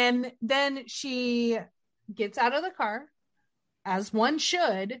 And then she gets out of the car, as one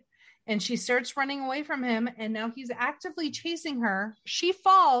should, and she starts running away from him. And now he's actively chasing her. She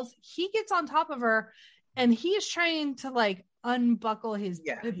falls. He gets on top of her, and he is trying to like unbuckle his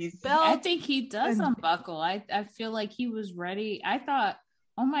belt. I think he does unbuckle. I feel like he was ready. I thought,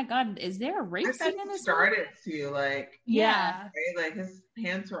 oh my God, is there a rape scene in this? Started to like, yeah, right? Like his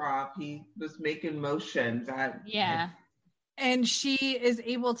pants were off. He was making motions. And she is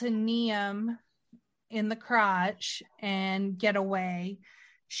able to knee him in the crotch and get away.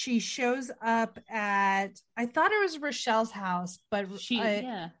 She shows up at, I thought it was Rochelle's house, but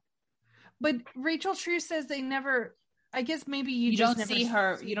but Rachel True says they never. I guess maybe you just don't see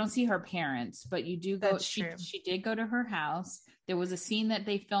her. You don't see her parents, but you do go. She did go to her house. There was a scene that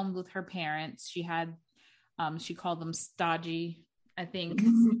they filmed with her parents. She had, she called them stodgy, I think,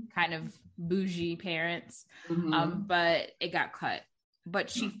 kind of bougie parents. Mm-hmm. But it got cut. But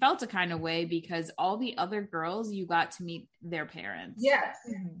she felt a kind of way because all the other girls, you got to meet their parents. Yes.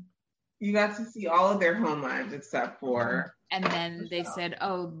 Mm-hmm. You got to see all of their home lives except for. And then Rochelle. They said,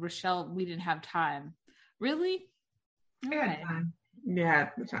 "Oh, Rochelle, we didn't have time." Really? They had time. You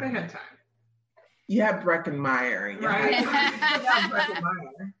had the time. They had time. You had Breckenmeyer.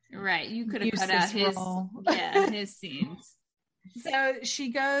 Right. You could have cut out his scenes. So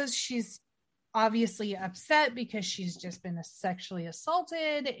she goes, she's obviously upset because she's just been sexually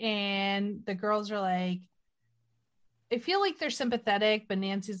assaulted. And the girls are like, I feel like they're sympathetic, but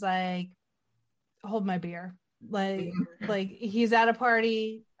Nancy's like, hold my beer. Like he's at a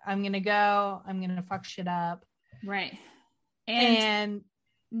party. I'm going to go. I'm going to fuck shit up. Right. And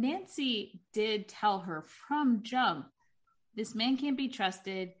Nancy did tell her from jump, this man can't be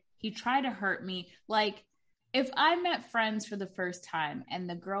trusted. He tried to hurt me. Like, if I met friends for the first time and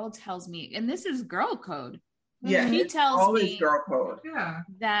the girl tells me, and this is girl code. Yeah, he tells always me girl code.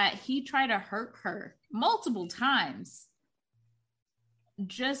 That he tried to hurt her multiple times.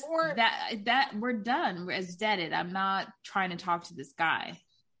 Just that we're done. We're as deaded. I'm not trying to talk to this guy.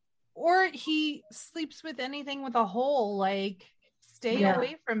 Or he sleeps with anything with a hole, like stay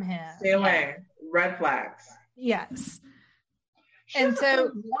away from him. Stay away. Red flags. Yes. She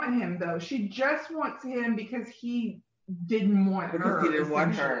doesn't want him though. She just wants him because he didn't want her. He didn't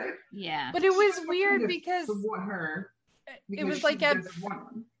want her. Yeah. But it was weird because want her. It was like it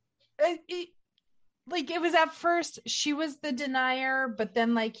was at first she was the denier, but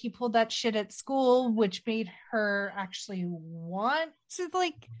then like he pulled that shit at school, which made her actually want to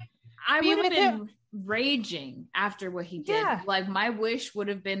like. I would have been raging after what he did. Yeah. Like my wish would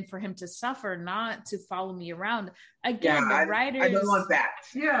have been for him to suffer, not to follow me around. Again, the writers. I don't want that.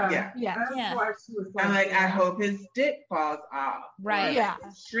 Yeah. That's why she was I'm like, I hope his dick falls off. Right. Yeah.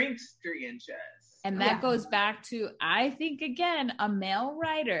 Shrinks 3 inches. And that goes back to, I think, again, a male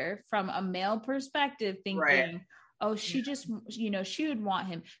writer from a male perspective thinking, oh, she just, she would want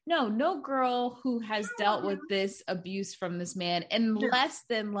him. No girl who has dealt with this abuse from this man in less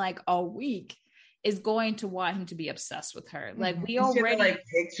than like a week is going to want him to be obsessed with her. Like we already like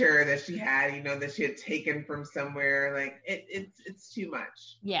picture that she had, that she had taken from somewhere. Like it's too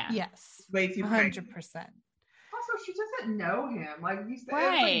much. Yeah. Yes. Way too 100%. Also, she doesn't know him. Like you said,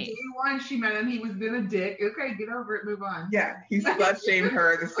 right. Day one she met him, he was been a dick. Okay, get over it, move on. Yeah, he slut shamed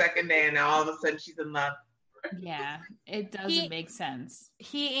her the second day, and now all of a sudden she's in love. Yeah, it doesn't make sense.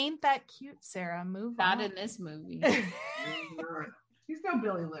 He ain't that cute, Sarah. Move on. Not in this movie. He's no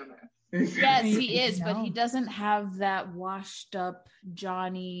Billy Loomis. Yes, he is, but he doesn't have that washed up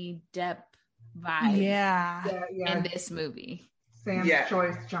Johnny Depp vibe. Yeah. In this movie. Sam's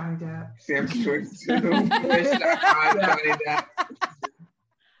choice, Johnny Depp. Sam's choice too. Johnny Depp.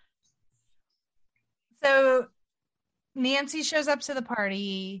 So Nancy shows up to the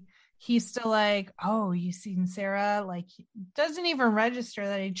party. He's still like, oh, you seen Sarah? Like, he doesn't even register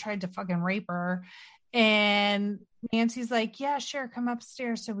that he tried to fucking rape her. And Nancy's like, yeah, sure, come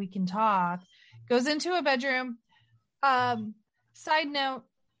upstairs so we can talk. Goes into a bedroom. Side note,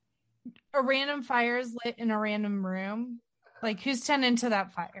 a random fire is lit in a random room. Like, who's tending to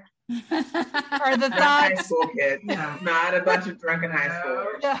that fire? Are the thoughts? High school kids. No. Not a bunch of drunken high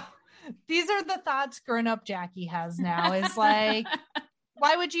schoolers. No. These are the thoughts grown-up Jackie has now. Is like,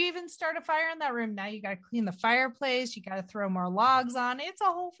 why would you even start a fire in that room? Now you got to clean the fireplace. You got to throw more logs on. It's a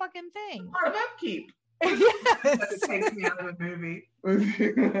whole fucking thing. Part of upkeep. Yes. It takes me out of the movie.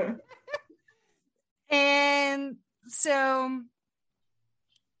 And so,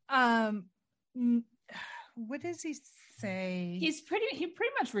 what does he say? He pretty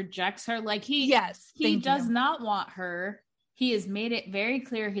much rejects her. Like he does not want her. He has made it very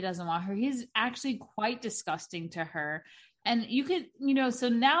clear he doesn't want her. He's actually quite disgusting to her. And you could, so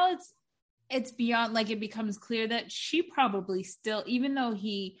now it's beyond, like, it becomes clear that she probably still, even though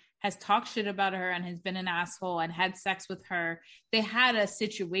he has talked shit about her and has been an asshole and had sex with her, they had a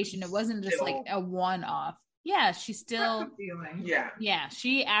situation. It wasn't just like a one-off. Yeah, she still, yeah,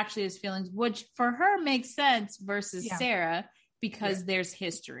 she actually has feelings, which for her makes sense versus Sarah, because there's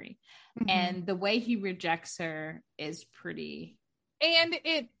history. Mm-hmm. And the way he rejects her is pretty, and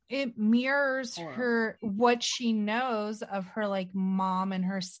it mirrors her, what she knows of her like mom and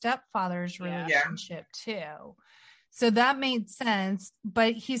her stepfather's relationship too. So that made sense.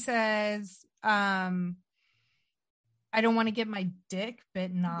 But he says, I don't want to get my dick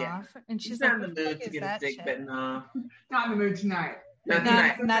bitten off. And she's not in the mood to get his dick bitten off. Not in the mood tonight.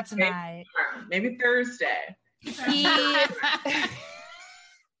 Not tonight. Maybe Thursday. He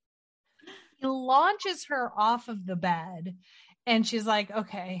launches her off of the bed and she's like,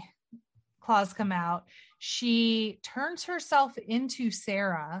 okay, claws come out. She turns herself into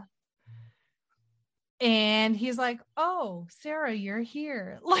Sarah. And he's like, oh, Sarah, you're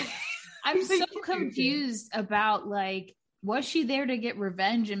here. Like, I'm so confused about, like, was she there to get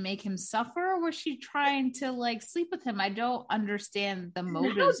revenge and make him suffer, or was she trying to like sleep with him? I don't understand the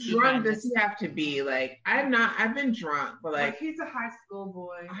motives. How drunk does he have to be? Like, I've been drunk, but like he's a high school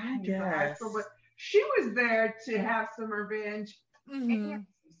boy. I guess. She was there to have some revenge and some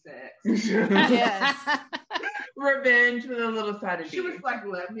sex. Yes. Revenge with a little side of She was like,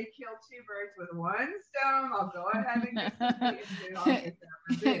 let me kill two birds with one stone. I'll go ahead and get some meat and then I'll get that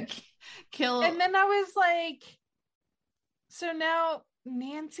revenge. Kill. And then I was like, so now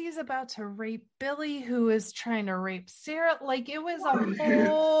Nancy's about to rape Billy, who is trying to rape Sarah. Like, it was a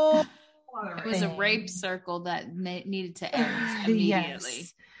whole it was a rape circle that needed to end immediately.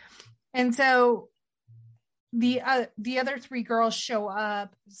 Yes. And so the other three girls show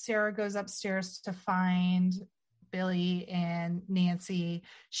up. Sarah goes upstairs to find Billy and Nancy.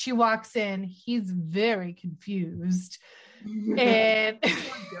 She walks in. He's very confused. And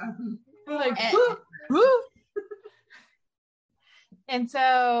like, woo. And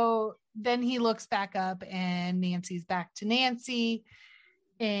so then he looks back up and Nancy's back to Nancy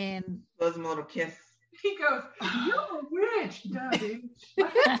and blows him a little kiss. He goes, you're a witch, Debbie.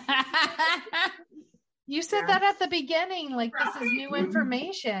 You said that at the beginning, like, right. This is new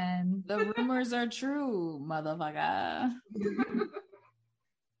information. The rumors are true, motherfucker.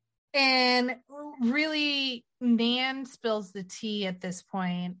 And really, Nan spills the tea at this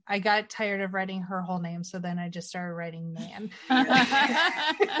point. I got tired of writing her whole name, so then I just started writing Nan.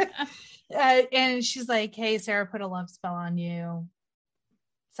 And she's like, hey, Sarah put a love spell on you.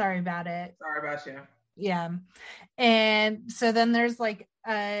 Sorry about it. Sorry about you. Yeah. And so then there's like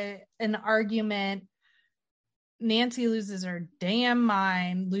an argument. Nancy loses her damn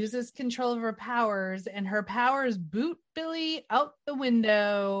mind, loses control of her powers, and her powers boot Billy out the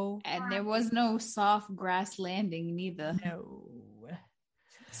window. And there was no soft grass landing neither. No.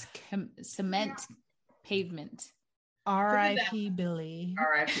 It's cement pavement. R.I.P. Billy.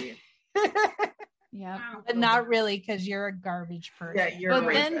 R.I.P. Yeah, but not really, because you're a garbage person. Yeah, you're but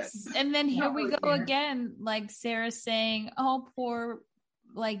racist. then here we go again, like Sarah saying, "Oh, poor,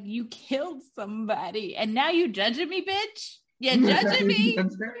 like you killed somebody, and now you judging me, bitch. Yeah, judging me.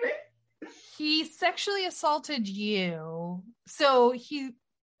 He sexually assaulted you, so he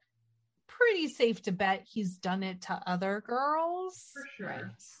pretty safe to bet he's done it to other girls. For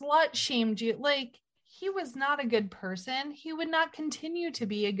sure. Slut shamed you, like." He was not a good person. He would not continue to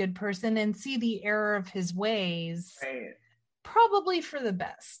be a good person and see the error of his ways. Right. Probably for the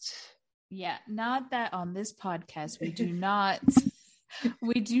best. Yeah, not that on this podcast we do not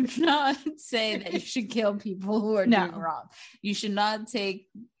say that you should kill people who are doing wrong. You should not take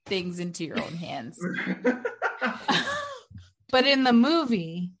things into your own hands. But in the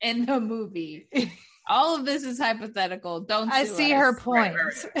movie, all of this is hypothetical. Don't I see her point.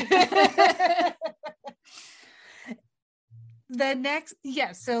 Right.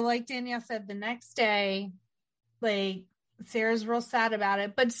 So like Danielle said, the next day, like Sarah's real sad about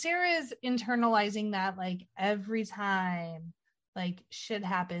it, but Sarah is internalizing that like every time like shit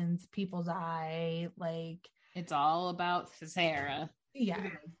happens, people die, like it's all about Sarah. Yeah.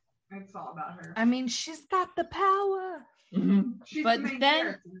 It's all about her. I mean, she's got the power. Mm-hmm. But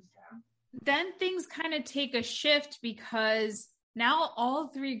then things kind of take a shift because now all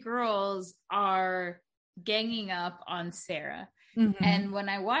three girls are ganging up on Sarah. Mm-hmm. And when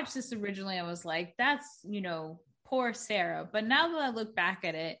I watched this originally, I was like, that's, poor Sarah. But now that I look back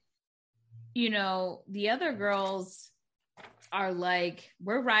at it, the other girls are like,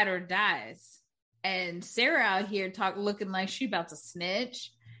 we're ride or dies. And Sarah out here looking like she about to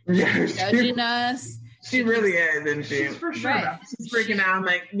snitch. She's judging us. She really is, isn't she? She's for sure. Right. She's freaking out. I'm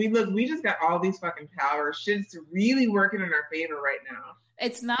like, we just got all these fucking powers. Shit's really working in our favor right now.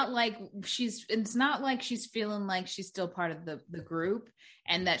 It's not like she's feeling like she's still part of the group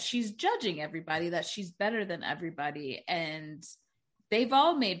and that she's judging everybody, that she's better than everybody. And they've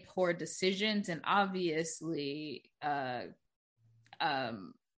all made poor decisions. And obviously,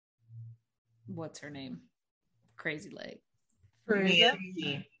 what's her name? Crazy Leg.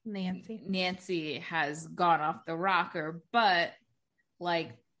 Nancy has gone off the rocker, but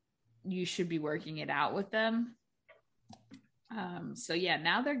like you should be working it out with them. So yeah,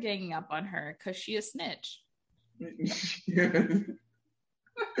 now they're ganging up on her because she a snitch.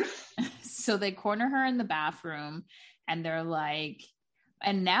 So they corner her in the bathroom and they're like,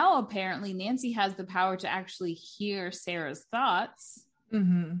 and now apparently Nancy has the power to actually hear Sarah's thoughts.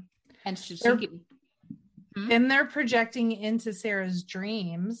 Mm-hmm. And she's and they're projecting into Sarah's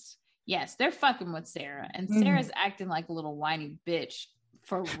dreams. Yes, they're fucking with Sarah. And Sarah's acting like a little whiny bitch.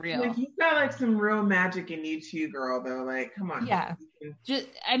 For real. Like, you got like some real magic in you too, girl, though. Like, come on. Yeah.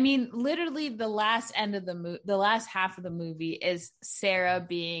 Literally the last half of the movie is Sarah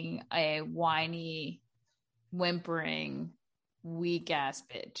being a whiny, whimpering, weak ass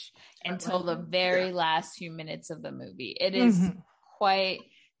bitch until the very last few minutes of the movie. It is quite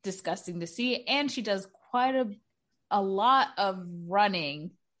disgusting to see. And she does quite a lot of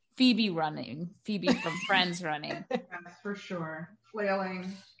running. Phoebe from Friends running. That's for sure.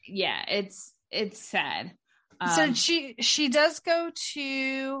 Flailing. Yeah, it's sad. So she does go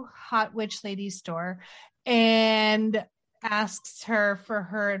to Hot Witch Lady's store and asks her for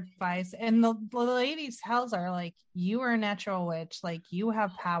her advice, and the lady tells her like, you are a natural witch, like you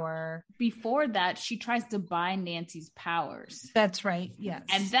have power. Before that, she tries to bind Nancy's powers. That's right. Yes.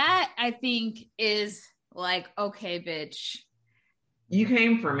 And that I think is like, okay, bitch, you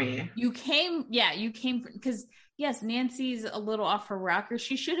came for me. You came because yes, Nancy's a little off her rocker.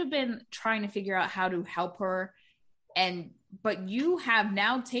 She should have been trying to figure out how to help her. But you have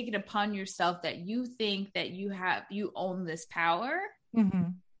now taken upon yourself that you think that you own this power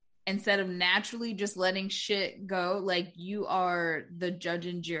instead of naturally just letting shit go. Like you are the judge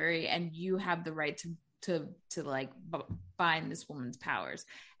and jury and you have the right to like bind this woman's powers.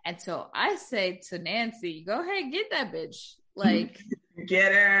 And so I say to Nancy, go ahead, get that bitch. Like,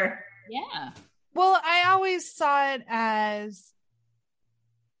 get her. Yeah. Well, I always saw it as,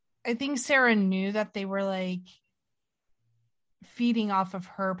 I think Sarah knew that they were like feeding off of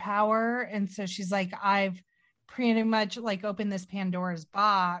her power. And so she's like, I've pretty much like opened this Pandora's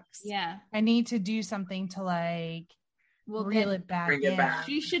box. Yeah. I need to do something to like reel it back in.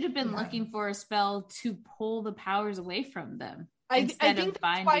 She should have been looking for a spell to pull the powers away from them. I think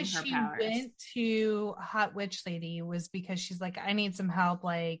that's why she went to Hot Witch Lady, was because she's like, I need some help.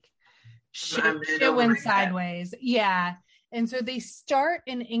 Like shit went sideways. Yeah. And so they start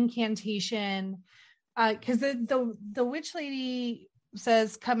an incantation because the witch lady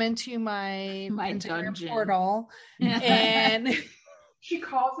says, come into my dungeon portal. And she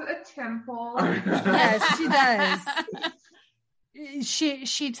calls it a temple. Yes, she does.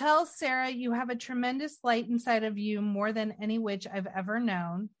 She tells Sarah, you have a tremendous light inside of you, more than any witch I've ever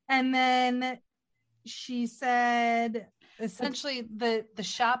known. And then she said, essentially, the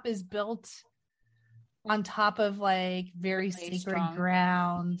shop is built on top of like very sacred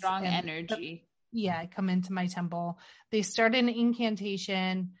grounds. Strong energy. Come into my temple. They start an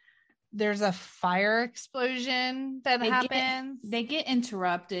incantation. There's a fire explosion that happens. They get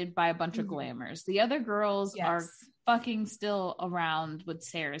interrupted by a bunch of glamours. The other girls are fucking still around with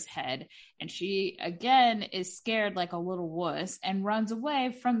Sarah's head, and she again is scared like a little wuss and runs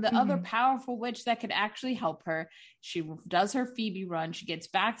away from the other powerful witch that could actually help her. She does her Phoebe run. She gets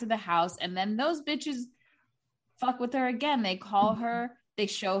back to the house, and then those bitches fuck with her again. They call her. They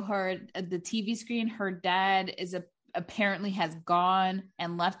show her the TV screen. Her dad apparently has gone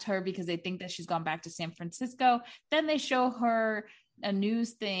and left her because they think that she's gone back to San Francisco. Then they show her a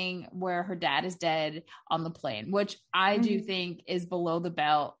news thing where her dad is dead on the plane, which I do think is below the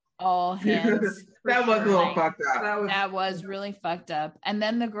belt. All hands. That was a little fucked up. That was really fucked up. And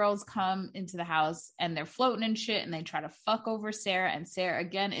then the girls come into the house and they're floating and shit, and they try to fuck over Sarah. And Sarah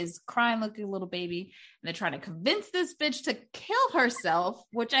again is crying like a little baby. And they're trying to convince this bitch to kill herself,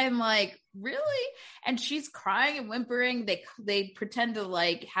 which I'm like, really? And she's crying and whimpering. They pretend to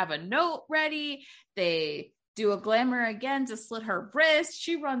like have a note ready. They do a glamour again to slit her wrist.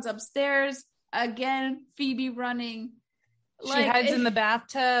 She runs upstairs again. Phoebe running. She hides in the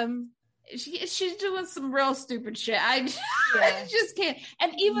bathtub. She's doing some real stupid shit. I just can't.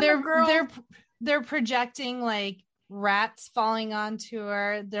 And even they're projecting like rats falling onto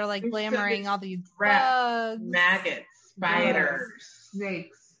her. They're like glamoring all these bugs, maggots, spiders,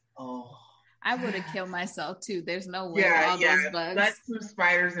 snakes. Oh, I would have killed myself too. There's no way all those bugs. Let some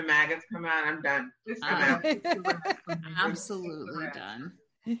spiders and maggots come out. I'm done. Absolutely done.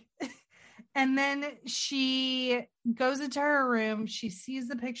 And then she goes into her room. She sees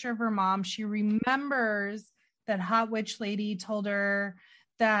the picture of her mom. She remembers that Hot Witch Lady told her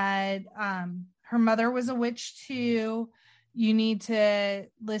that her mother was a witch too. You need to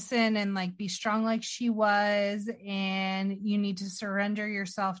listen and like be strong like she was, and you need to surrender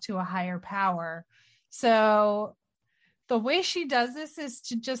yourself to a higher power. So the way she does this is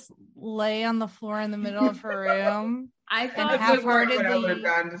to just lay on the floor in the middle of her room. I thought I would have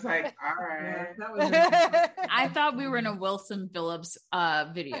done just like, all right. I thought we were in a Wilson Phillips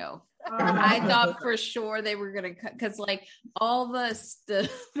video. I thought for sure they were gonna cut, because like all the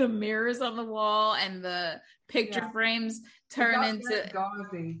mirrors on the wall and the picture frames turn into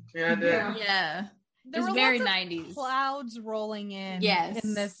gauzy. Yeah. There were very lots 90s of clouds rolling in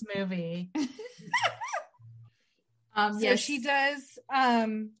in this movie. She does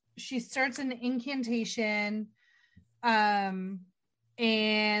she starts an incantation, and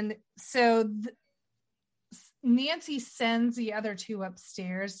so Nancy sends the other two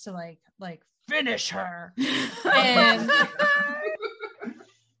upstairs to like finish her,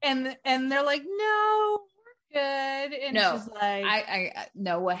 and they're like, no, we're good. And she's like, I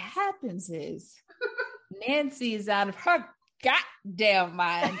no, what happens is Nancy is out of her goddamn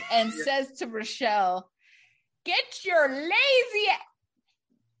mind and says to Rochelle, get your lazy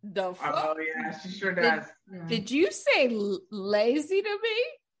the fuck? Oh yeah, she sure does. Did you say lazy to me?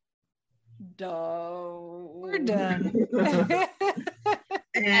 We're done.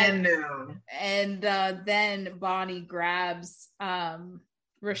 And then Bonnie grabs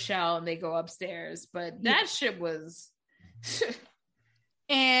Rochelle and they go upstairs. But that shit was.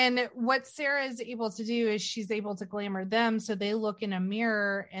 And what Sarah is able to do is she's able to glamour them, so they look in a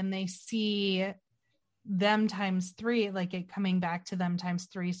mirror and they see them times 3, like it coming back to them times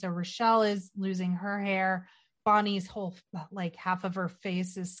 3. So Rochelle is losing her hair. Bonnie's whole, like half of her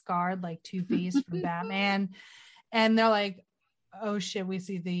face is scarred like Two-Face from Batman. And they're like, oh shit, we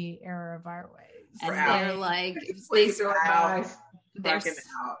see the error of our ways. And they're like, they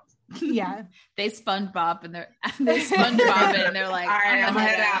out. Yeah, they SpongeBob and they SpongeBob it and they're like, all right, I'm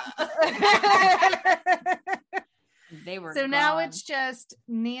head out. They were so gone. Now it's just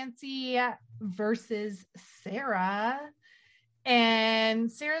Nancy versus Sarah,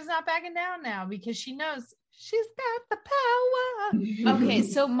 and Sarah's not backing down now because she knows she's got the power. Okay,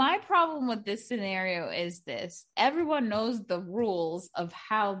 so my problem with this scenario is this: everyone knows the rules of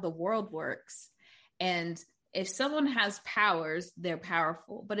how the world works, and if someone has powers, they're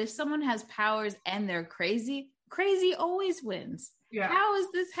powerful. But if someone has powers and they're crazy, crazy always wins. Yeah. How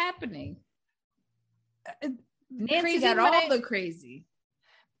is this happening? Nancy crazy got all the crazy.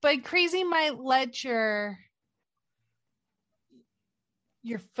 But crazy might let your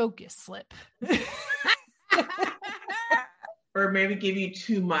focus slip. Or maybe give you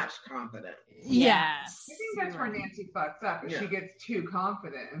too much confidence. Yes. I think that's where Nancy fucks up. If she gets too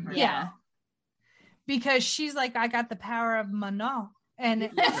confident in herself. Yeah. Because she's like, I got the power of Manon. And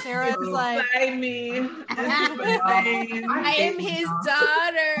Sarah's like, I am his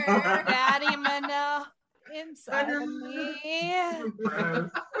daughter. Daddy Manon inside of me.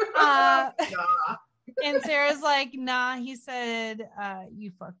 And Sarah's like, nah, he said,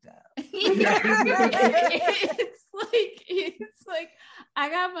 you fucked up. It's like, I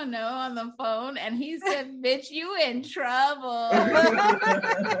got Manon on the phone and he said, bitch, you in trouble.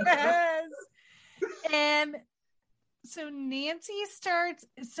 Yes. And so Nancy starts,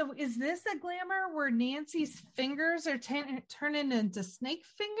 so is this a glamour where Nancy's fingers are turning into snake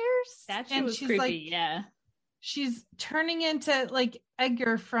fingers? That shit was creepy, like, yeah. She's turning into like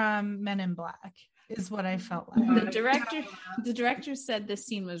Edgar from Men in Black. Is what I felt like. The director said this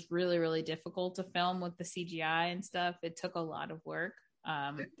scene was really, really difficult to film with the CGI and stuff. It took a lot of work.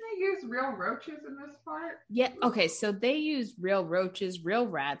 Didn't they use real roaches in this part? Yeah. Okay. So they used real roaches, real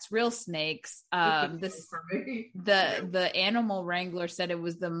rats, real snakes. The animal wrangler said it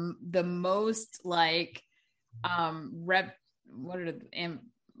was the most like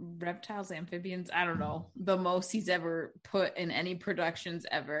reptiles, amphibians. I don't know. The most he's ever put in any productions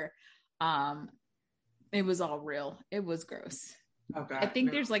ever. It was all real. It was gross. Oh, God, I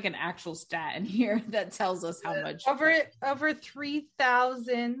think there's like an actual stat in here that tells us how much. Over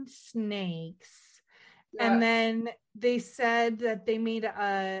 3,000 snakes. Yeah. And then they said that they made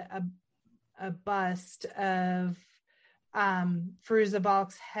a bust of Fairuza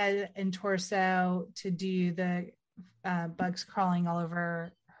Balk's head and torso to do the bugs crawling all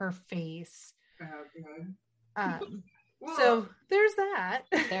over her face. Oh, God. So there's that.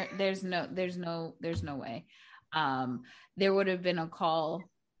 There's no way. There would have been a call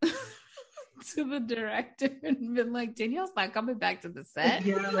to the director and been like, Danielle's not coming back to the set.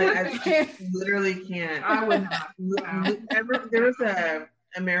 Yeah, like I literally can't. I would not. There was a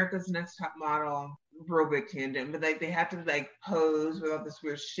America's Next Top Model, real big tangent, but like they had to like pose with all this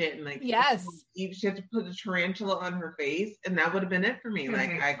weird shit and like yes, she had to put a tarantula on her face, and that would have been it for me.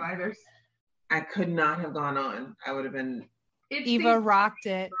 Like I could not have gone on. I would have been. Eva rocked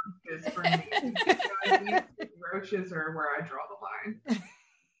it. For me. Roaches are where I draw the line.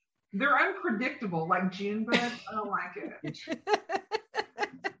 They're unpredictable, like June bug. I don't like it.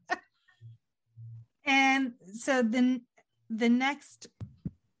 And so then the next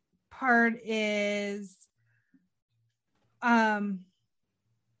part is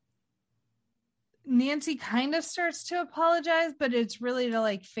Nancy kind of starts to apologize, but it's really to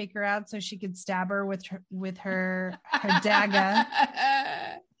like fake her out so she could stab her with her dagger.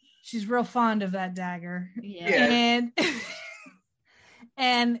 She's real fond of that dagger. Yeah.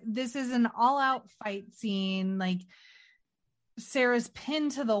 And this is an all-out fight scene. Like Sarah's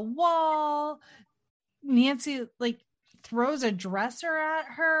pinned to the wall. Nancy like throws a dresser at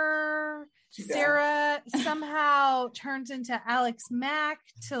her. Sarah somehow turns into Alex Mack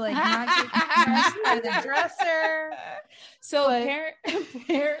to like not get crushed by the dresser. So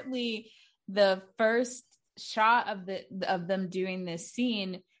apparently the first shot of them doing this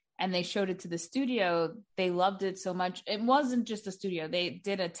scene, and they showed it to the studio, they loved it so much. It wasn't just a studio. They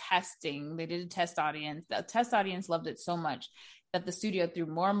did a test audience. The test audience loved it so much that the studio threw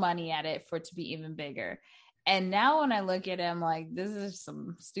more money at it for it to be even bigger. And now when I look at it, I'm like, this is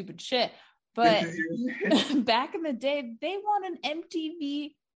some stupid shit. But back in the day, they won an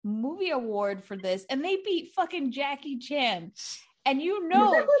MTV Movie Award for this, and they beat fucking Jackie Chan. And you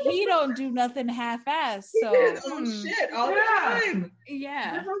know he don't do nothing half-assed. So shit all the time.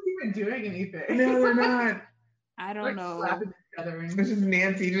 Yeah, they're not even doing anything. No, they're not. I don't know. This is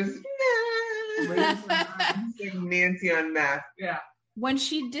Nancy just like Nancy on meth. Yeah. When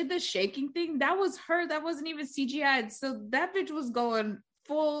she did the shaking thing, that was her. That wasn't even CGI. So that bitch was going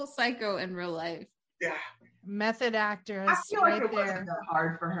full psycho in real life. Yeah. Method actress. I feel like it wasn't that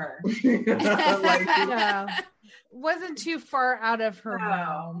hard for her. Wasn't too far out of her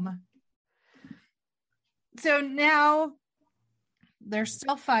realm. So now they're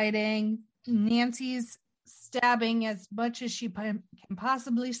still fighting. Nancy's stabbing as much as she can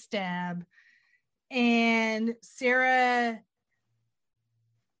possibly stab. And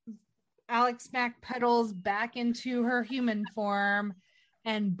Alex Mack pedals back into her human form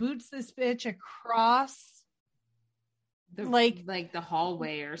and boots this bitch across like the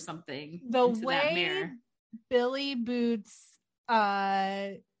hallway or something. The into way that mirror. Billy Boots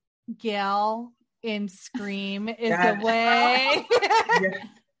Gail in Scream is the way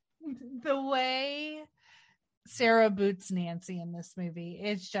the way Sarah boots Nancy in this movie.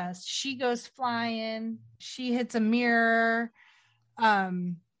 It's just, she goes flying, she hits a mirror.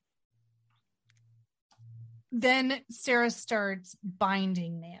 Then Sarah starts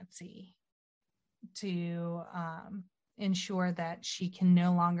binding Nancy to ensure that she can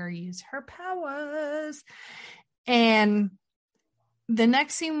no longer use her powers. And the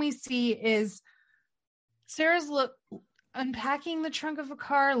next scene we see is Sarah's unpacking the trunk of a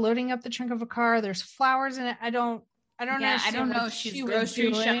car, loading up the trunk of a car. There's flowers in it. I don't know if she's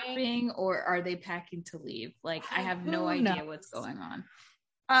grocery shopping or are they packing to leave. Like, I have no idea what's going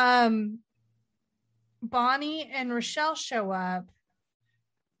on. Bonnie and Rochelle show up.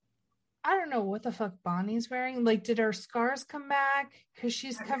 I don't know what the fuck Bonnie's wearing. Like, did her scars come back? Because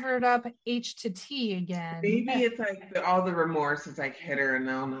she's covered up H to T again. Maybe it's like all the remorse has like hit her, and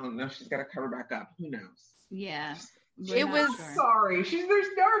no, she's got to cover back up. Who knows? Yeah, it was sorry. There's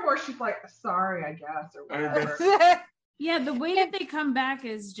no remorse. She's like, sorry, I guess, or whatever. Yeah, the way that they come back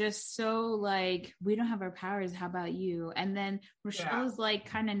is just so like, we don't have our powers. How about you? And then Rochelle is like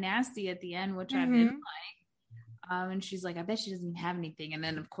kind of nasty at the end, which I didn't like. And she's like, I bet she doesn't even have anything. And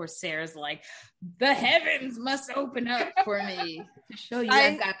then, of course, Sarah's like, the heavens must open up for me to show you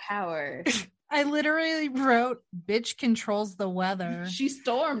I've got power. I literally wrote, bitch controls the weather. She's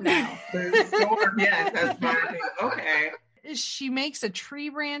Storm now. Storm, yes, that's my thing. Okay. She makes a tree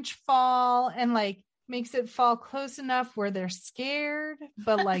branch fall and like makes it fall close enough where they're scared,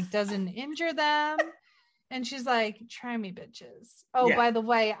 but like doesn't injure them. And she's like, try me, bitches. Oh, by the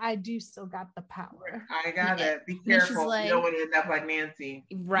way, I do still got the power. I got it. Be careful. Like, you don't want to end up like Nancy.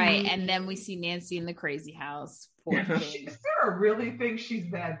 Right. And then we see Nancy in the crazy house. Poor kid. Sarah really thinks she's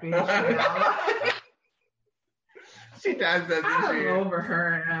that bitch. She does, doesn't she? I'm over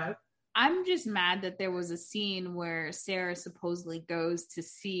her ass. I'm just mad that there was a scene where Sarah supposedly goes to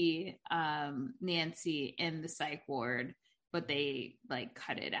see Nancy in the psych ward, but they like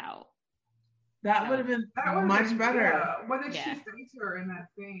cut it out. That would have been much better. Yeah. What did she say to her in that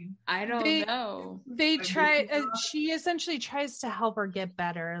scene? I don't know. They try. She essentially tries to help her get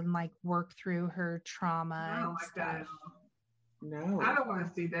better and like work through her trauma. I don't like stuff. that. No, I don't want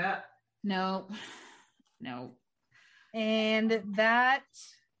to see that. No. And that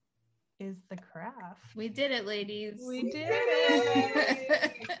is The Craft. We did it, ladies. We did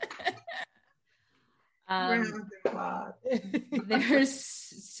it. There's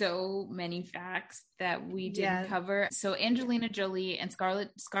so many facts that we didn't cover. So Angelina Jolie and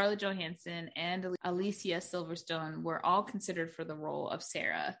Scarlett Johansson and Alicia Silverstone were all considered for the role of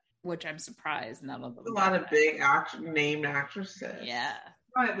Sarah, which I'm surprised none of them. A lot of big named actresses. Yeah.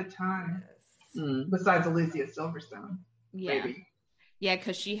 Right at the time. Yes. Besides Alicia Silverstone. Yeah. Maybe. Yeah,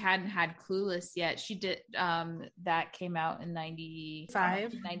 because she hadn't had Clueless yet. She did that came out in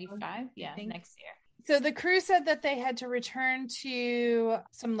 95. Yeah, next year. So the crew said that they had to return to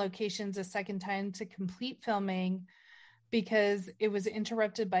some locations a second time to complete filming because it was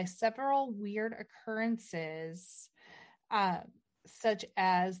interrupted by several weird occurrences, such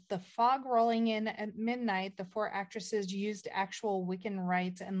as the fog rolling in at midnight. The four actresses used actual Wiccan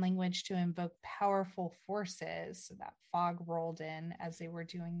rites and language to invoke powerful forces. So that fog rolled in as they were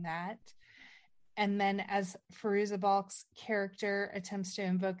doing that. And then as Fairuza Balk's character attempts to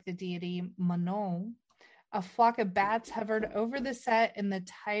invoke the deity Manon, a flock of bats hovered over the set and the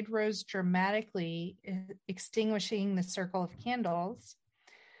tide rose dramatically, extinguishing the circle of candles.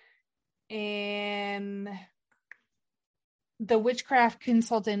 And the witchcraft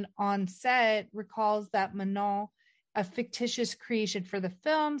consultant on set recalls that Manon, a fictitious creation for the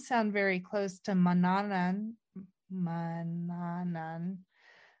film, sound very close to Manannan.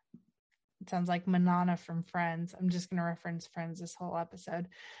 It sounds like Manana from Friends. I'm just going to reference Friends this whole episode.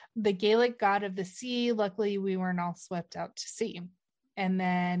 The Gaelic god of the sea. Luckily, we weren't all swept out to sea. And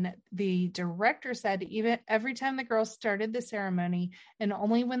then the director said even every time the girls started the ceremony, and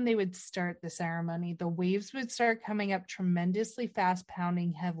only when they would start the ceremony, the waves would start coming up tremendously fast,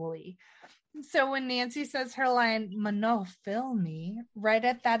 pounding heavily. So when Nancy says her line, Manon, fill me, right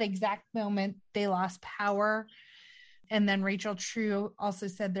at that exact moment, they lost power. And then Rachel True also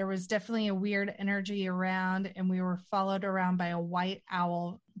said there was definitely a weird energy around, and we were followed around by a white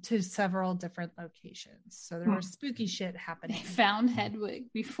owl to several different locations. So there was spooky shit happening. They found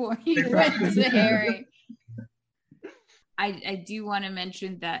Hedwig before he went to Harry. I do want to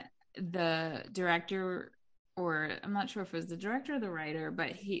mention that the director, or I'm not sure if it was the director or the writer,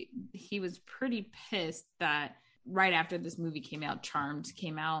 but he was pretty pissed that right after this movie came out, Charmed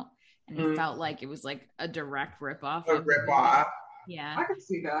came out, and it felt like it was like a direct ripoff. Yeah, I could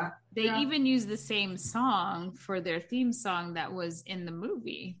see that. They even used the same song for their theme song that was in the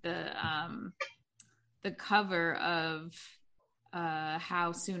movie. The cover of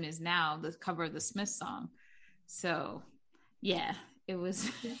How Soon Is Now, the cover of the Smiths song. So yeah, it was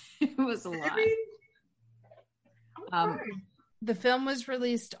it was a lot. The film was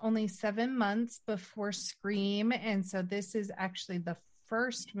released only 7 months before Scream, and so this is actually the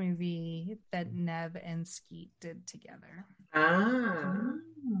first movie that Neve and Skeet did together.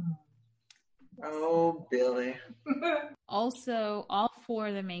 Oh, Billy. Also, all 4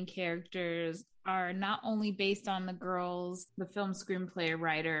 of the main characters are not only based on the girls the film screenplay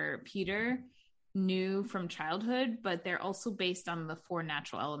writer Peter knew from childhood, but they're also based on the 4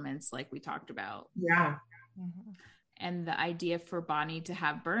 natural elements like we talked about. Yeah. Mm-hmm. And the idea for Bonnie to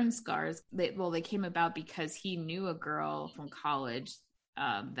have burn scars, they came about because he knew a girl from college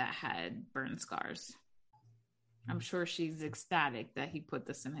that had burn scars. I'm sure she's ecstatic that he put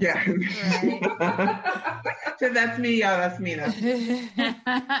this in his Right. So that's me. Yeah, that's me now.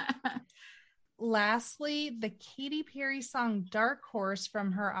 Lastly, the Katy Perry song Dark Horse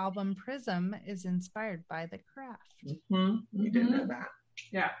from her album Prism is inspired by The Craft. Mm-hmm. We didn't know that.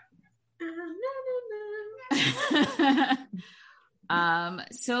 Yeah.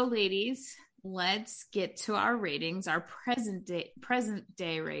 So ladies, let's get to our ratings, our present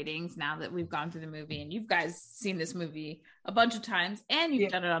day ratings, now that we've gone through the movie and you guys seen this movie a bunch of times and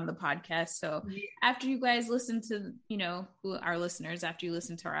you've done it on the podcast. So after you guys listen to, who our listeners, after you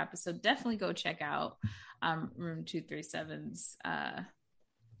listen to our episode, definitely go check out Room 237's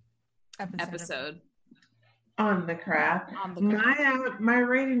episode on The Craft. My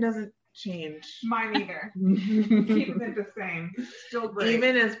rating doesn't change. Mine either. Keeping it the same. Still great.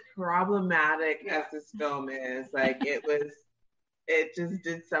 Even as problematic as this film is, it just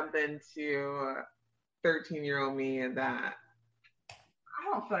did something to 13-year-old me, and that I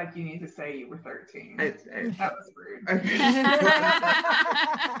don't feel like you need to say you were 13. That was rude.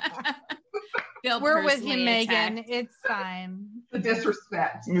 We're with you, Megan. It's fine. The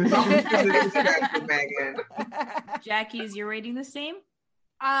disrespect. The disrespect to Megan. Jackie, is your rating the same?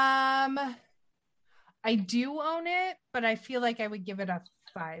 I do own it, but I feel like I would give it a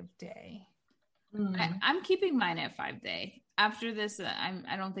 5-day. I'm keeping mine at 5-day. After this,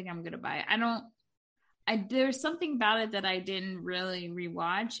 I don't think I'm gonna buy it. There's something about it that I didn't really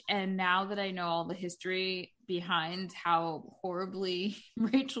rewatch, and now that I know all the history behind how horribly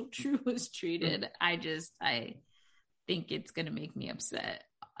Rachel True was treated, I think it's gonna make me upset.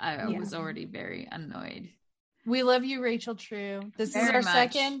 I was already very annoyed. We love you, Rachel True. This is our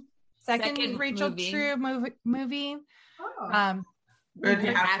second Rachel True movie. Oh.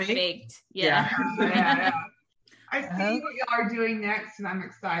 Half-baked. Yeah. I see what y'all are doing next, and I'm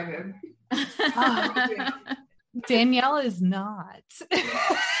excited. Danielle is not.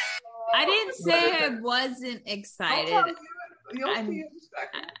 I didn't say I wasn't excited. You'll see in a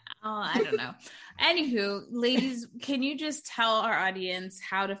second. I don't know. Anywho, ladies, can you just tell our audience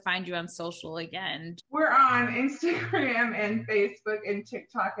how to find you on social again? We're on Instagram and Facebook and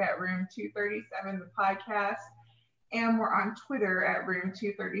TikTok at Room 237 the podcast, and we're on Twitter at Room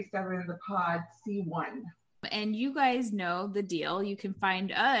 237 the pod C1. And you guys know the deal. You can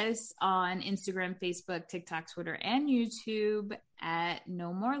find us on Instagram, Facebook, TikTok, Twitter, and YouTube at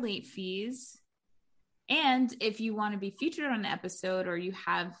No More Late Fees. And if you want to be featured on an episode, or you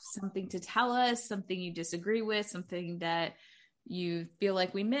have something to tell us, something you disagree with, something that you feel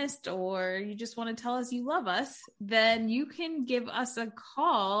like we missed, or you just want to tell us you love us, then you can give us a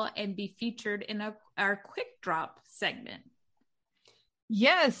call and be featured in our quick drop segment.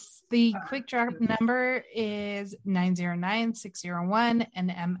 Yes, the quick drop number is 909-601 and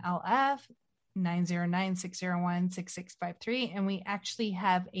MLF 909-601-6653. And we actually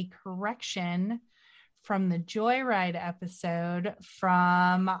have a correction from the Joyride episode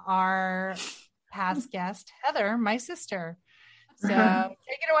from our past guest, Heather, my sister. So take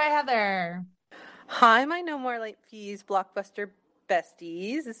it away, Heather. Hi, my No More Late Fees Blockbuster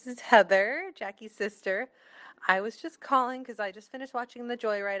besties. This is Heather, Jackie's sister. I was just calling because I just finished watching the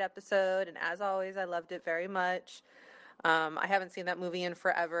Joyride episode, and as always, I loved it very much. I haven't seen that movie in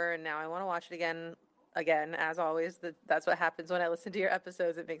forever, and now I want to watch it again. As always, that's what happens when I listen to your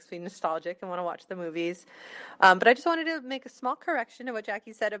episodes. It makes me nostalgic and want to watch the movies. But I just wanted to make a small correction to what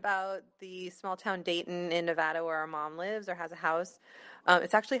Jackie said about the small town Dayton in Nevada where our mom lives or has a house.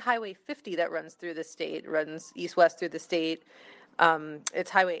 It's actually Highway 50 that runs through the state, runs east-west through the state. It's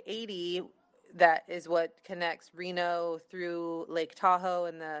Highway 80 that is what connects Reno through Lake Tahoe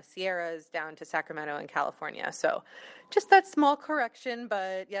and the Sierras down to Sacramento in California. So just that small correction.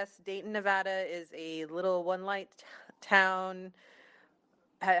 But yes, Dayton, Nevada is a little one-light town,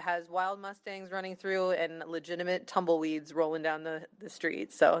 has wild Mustangs running through and legitimate tumbleweeds rolling down the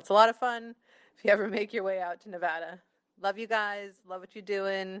streets. So it's a lot of fun if you ever make your way out to Nevada. Love you guys. Love what you're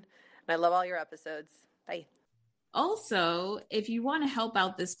doing. And I love all your episodes. Bye. Also, if you want to help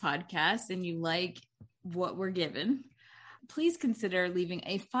out this podcast and you like what we're given, please consider leaving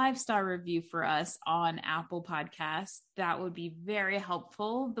a 5-star review for us on Apple Podcasts. That would be very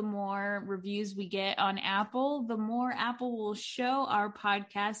helpful. The more reviews we get on Apple, the more Apple will show our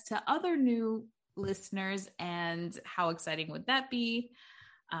podcast to other new listeners. And how exciting would that be?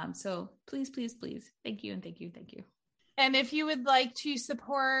 So please, please, please. Thank you. And thank you. Thank you. And if you would like to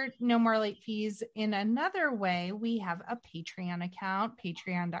support No More Late Fees in another way, we have a Patreon account,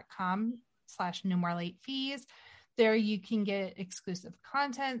 patreon.com/No More Late Fees. There you can get exclusive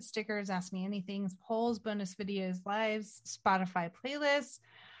content, stickers, Ask Me Anything, polls, bonus videos, lives, Spotify playlists.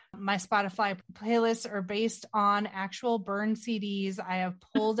 My Spotify playlists are based on actual burned CDs I have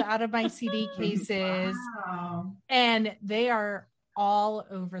pulled out of my CD cases. Wow. And they are all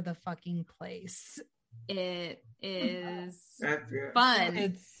over the fucking place. It is fun.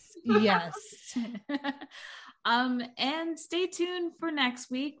 It's yes. And stay tuned for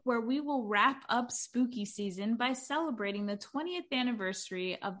next week, where we will wrap up spooky season by celebrating the 20th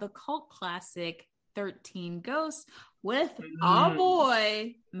anniversary of the cult classic 13 Ghosts with our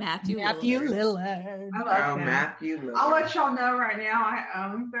boy Matthew Lillard. I love him. Matthew Lillard. I'll let y'all know right now I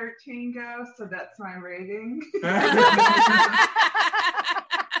own 13 Ghosts, so that's my rating. I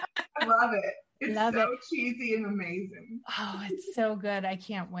love it. It's cheesy and amazing. Oh, it's so good. I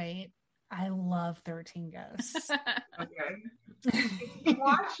can't wait. I love 13 Ghosts. Okay. If you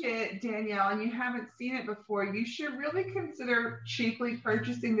watch it, Danielle, and you haven't seen it before, you should really consider cheaply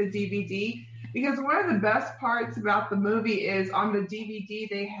purchasing the DVD, because one of the best parts about the movie is on the DVD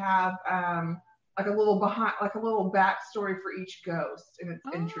they have like a little backstory for each ghost, and it's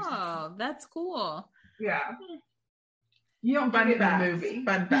interesting. Oh, that's cool. Yeah. You don't get it in the movie.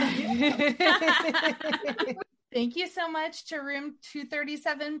 Fun fact. Thank you so much to Room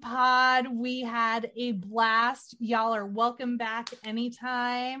 237 Pod. We had a blast. Y'all are welcome back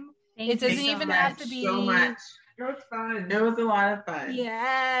anytime. It doesn't even have to be so much. It was fun. It was a lot of fun.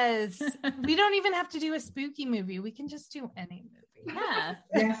 Yes. We don't even have to do a spooky movie. We can just do any movie. Yeah.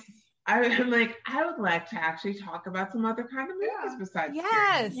 Yes. I would like to actually talk about some other kind of movies besides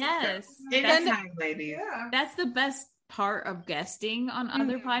Yes. Yes. Anytime, ladies. Yeah. That's the best part of guesting on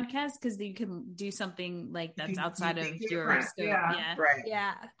other podcasts, because you can do something like that's outside of your scope. Yeah. Right.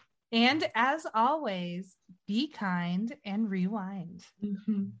 Yeah. And as always, be kind and rewind.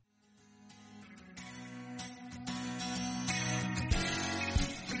 Mm-hmm.